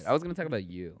past that bit. I was gonna talk about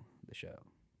you, the show.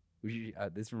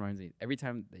 This reminds me. Every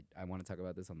time that I want to talk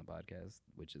about this on the podcast,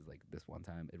 which is like this one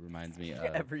time, it reminds me of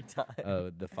Every time.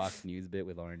 the Fox News bit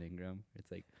with Lauren Ingram.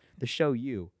 It's like the show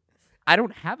you. I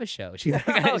don't have a show. She's like,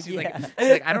 Oh, she's yeah.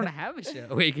 like, I don't have a show.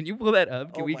 Wait, can you pull that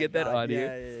up? Can Oh we my get that God, audio?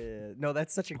 Yeah. No,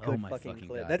 that's such a Oh good my fucking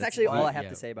clip. God, That's actually all I have yeah,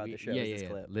 to say about the show. Yeah, is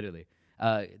this clip. literally.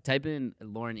 Type in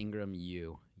Lauren Ingram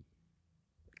you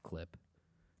clip,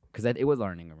 because it was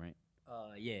Lauren Ingram, right?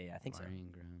 Yeah, I think so. Lauren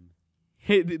Ingram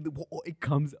it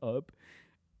comes up.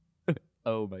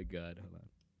 Oh my God! Hold on.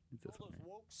 It's this All one, those right?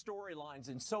 woke storylines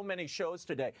in so many shows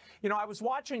today. You know, I was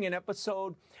watching an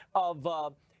episode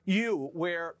of You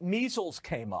where measles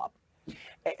came up.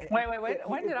 Wait.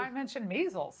 When did I mention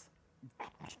measles?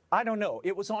 I don't know.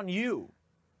 It was on You.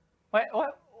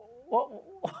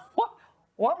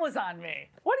 What was on me?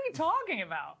 What are you talking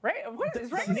about?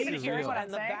 Is Raymond even hearing what I'm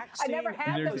and the saying? I vaccine never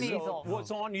had the episode measles.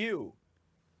 was on You.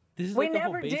 This is We like the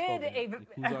whole never baseball did bit. a- Like,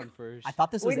 who's on first? I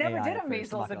thought this was We never AI did at a first, I'm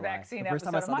measles not and gonna lie. vaccine The first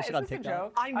time I episode. saw this shit on Is this a TikTok.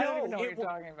 joke? I know. don't even know what you're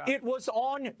talking about. It was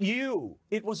on You.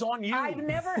 It was on You. I've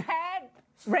never had,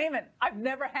 Raymond, I've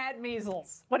never had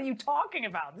measles. What are you talking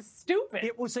about? This is stupid.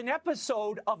 It was an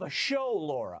episode of a show,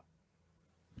 Laura.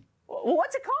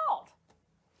 What's it called?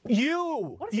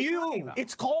 You. What is he talking about?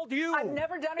 It's called You. I've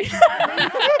never done a show on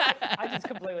measles. I just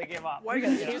completely give up. Why We do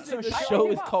gotta you get think on the this. show I is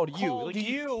give up. called You? Called Like,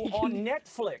 You on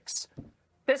Netflix.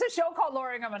 There's a show called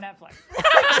Luring on Netflix.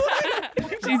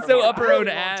 She's so up her own Hold on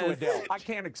to ass. Adele. I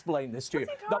can't explain this to you.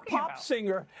 What's he The talking pop about?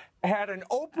 singer had an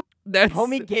open. That's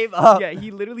Homie gave up. Yeah,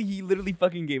 he literally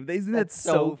fucking gave. Isn't that That's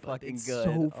so so fucking it's good.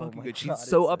 So Oh fucking my good. She's God,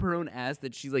 so it's up her own ass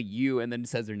that she's like you, and then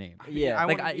says her name. Yeah. I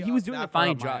Like wanna be he was up doing a that far fine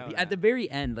on my job own at the very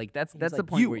end. Like that's He's the like,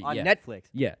 point you where on yeah, Netflix.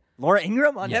 yeah, Laura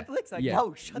Ingraham on yeah, Netflix? Like, yeah.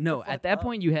 no, shut the No, fuck at that up.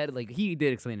 point you had like he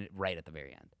did explain it right at the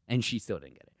very end, and she still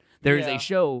didn't get it. There is Yeah. a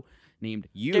show named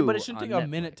You. Yeah, but it shouldn't on take a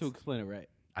minute to Netflix. explain it right.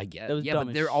 I guess. That was Yeah, dumb but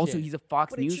as they're also shit. he's a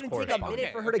Fox But it News shouldn't take a correspondent.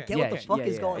 minute for her to get what the Yeah, fuck yeah,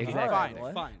 is yeah, going exactly. on. Fine,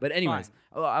 What? fine. But anyways, fine.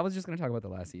 oh, I was just gonna talk about the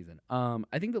last season. I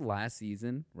think the last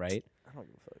season, right? I don't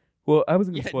give a fuck. Well, I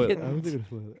wasn't gonna Yeah, spoil it. yeah. I wasn't gonna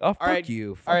spoil it. Oh, fuck right,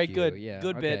 you. all right, Fuck good. you. Yeah,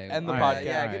 Good bit. okay. End the All right, podcast. all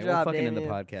Yeah, right, good we'll job, fucking end the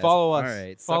Damien. podcast. Follow us. All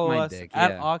right, suck Follow my us dick.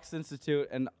 at Yeah. Ox Institute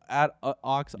and at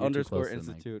Ox You're too close _ to the mic.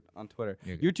 Institute on Twitter.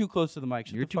 You're good. You're too close to the mic.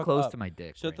 Shut You're the too fuck close up. to my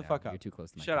dick. Shut right the now. fuck up. You're too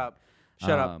close to my Shut dick. up.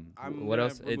 Shut up. What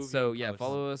else? Remove It's so you yeah. from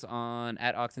Follow us on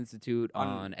at Ox Institute On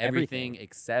on everything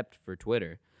except for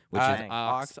Twitter, which is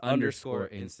Ox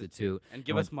 _ Institute. And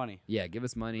give us money. Yeah, give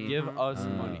us money. Give us Uh,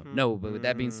 money. No, but with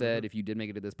that being said, if you did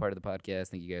make it to this part of the podcast,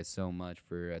 thank you guys so much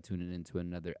for tuning in to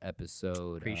another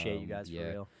episode. Appreciate you guys for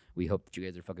real. We hope that you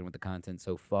guys are fucking with the content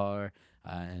so far,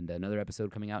 and another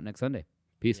episode coming out next Sunday.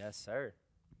 Peace. Yes, sir.